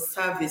 it was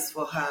service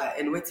for her,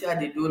 and what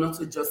they do not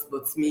to just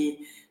but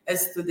me.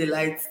 As to the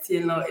light,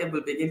 still not able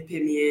to begin pay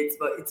me it,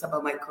 but it's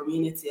about my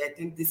community. I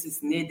think this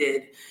is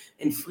needed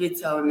in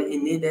Freetown,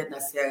 in needed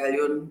in Sierra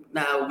Leone.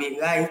 Now we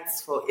write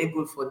for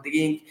able for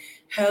drink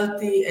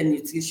healthy and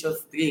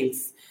nutritious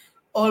drinks.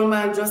 All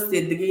man just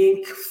they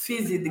drink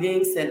fizzy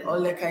drinks and all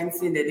that kind of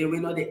thing that they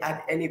will not they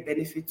add any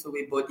benefit to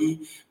our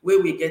body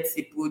where we get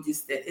the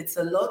produce there. It's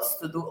a lot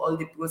to do all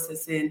the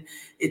processing.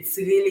 It's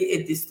really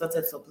a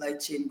distorted supply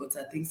chain, but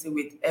I think so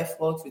with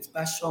effort, with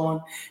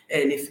passion,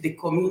 and if the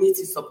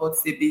community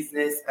supports the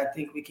business, I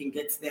think we can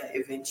get there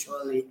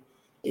eventually.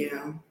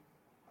 Yeah.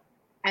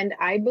 And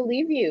I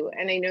believe you.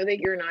 And I know that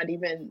you're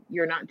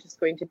not just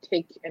going to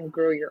take and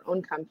grow your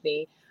own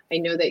company. I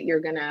know that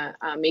you're going to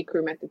make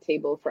room at the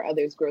table for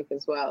others' growth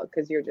as well,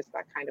 because you're just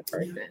that kind of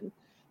person. Yeah.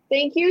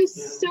 Thank you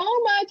so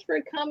much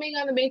for coming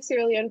on the Make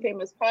Sierra Leone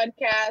Famous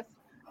podcast.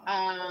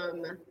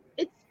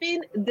 It's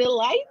been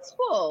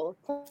delightful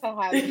to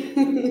have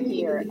you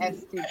here,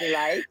 S2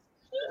 Delight.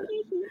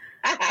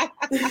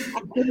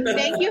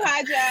 Thank you,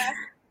 Haja.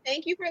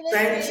 Thank you for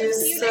listening. Thank you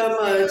so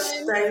much.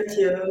 Thank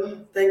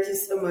you. Thank you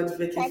so much,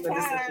 Vicky, for this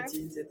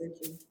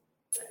opportunity.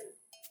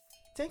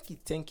 Thank you.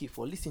 Thank you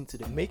for listening to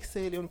the Make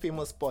Sierra Leone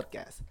Famous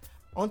podcast.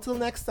 Until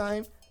next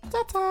time,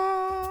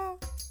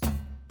 ta-ta!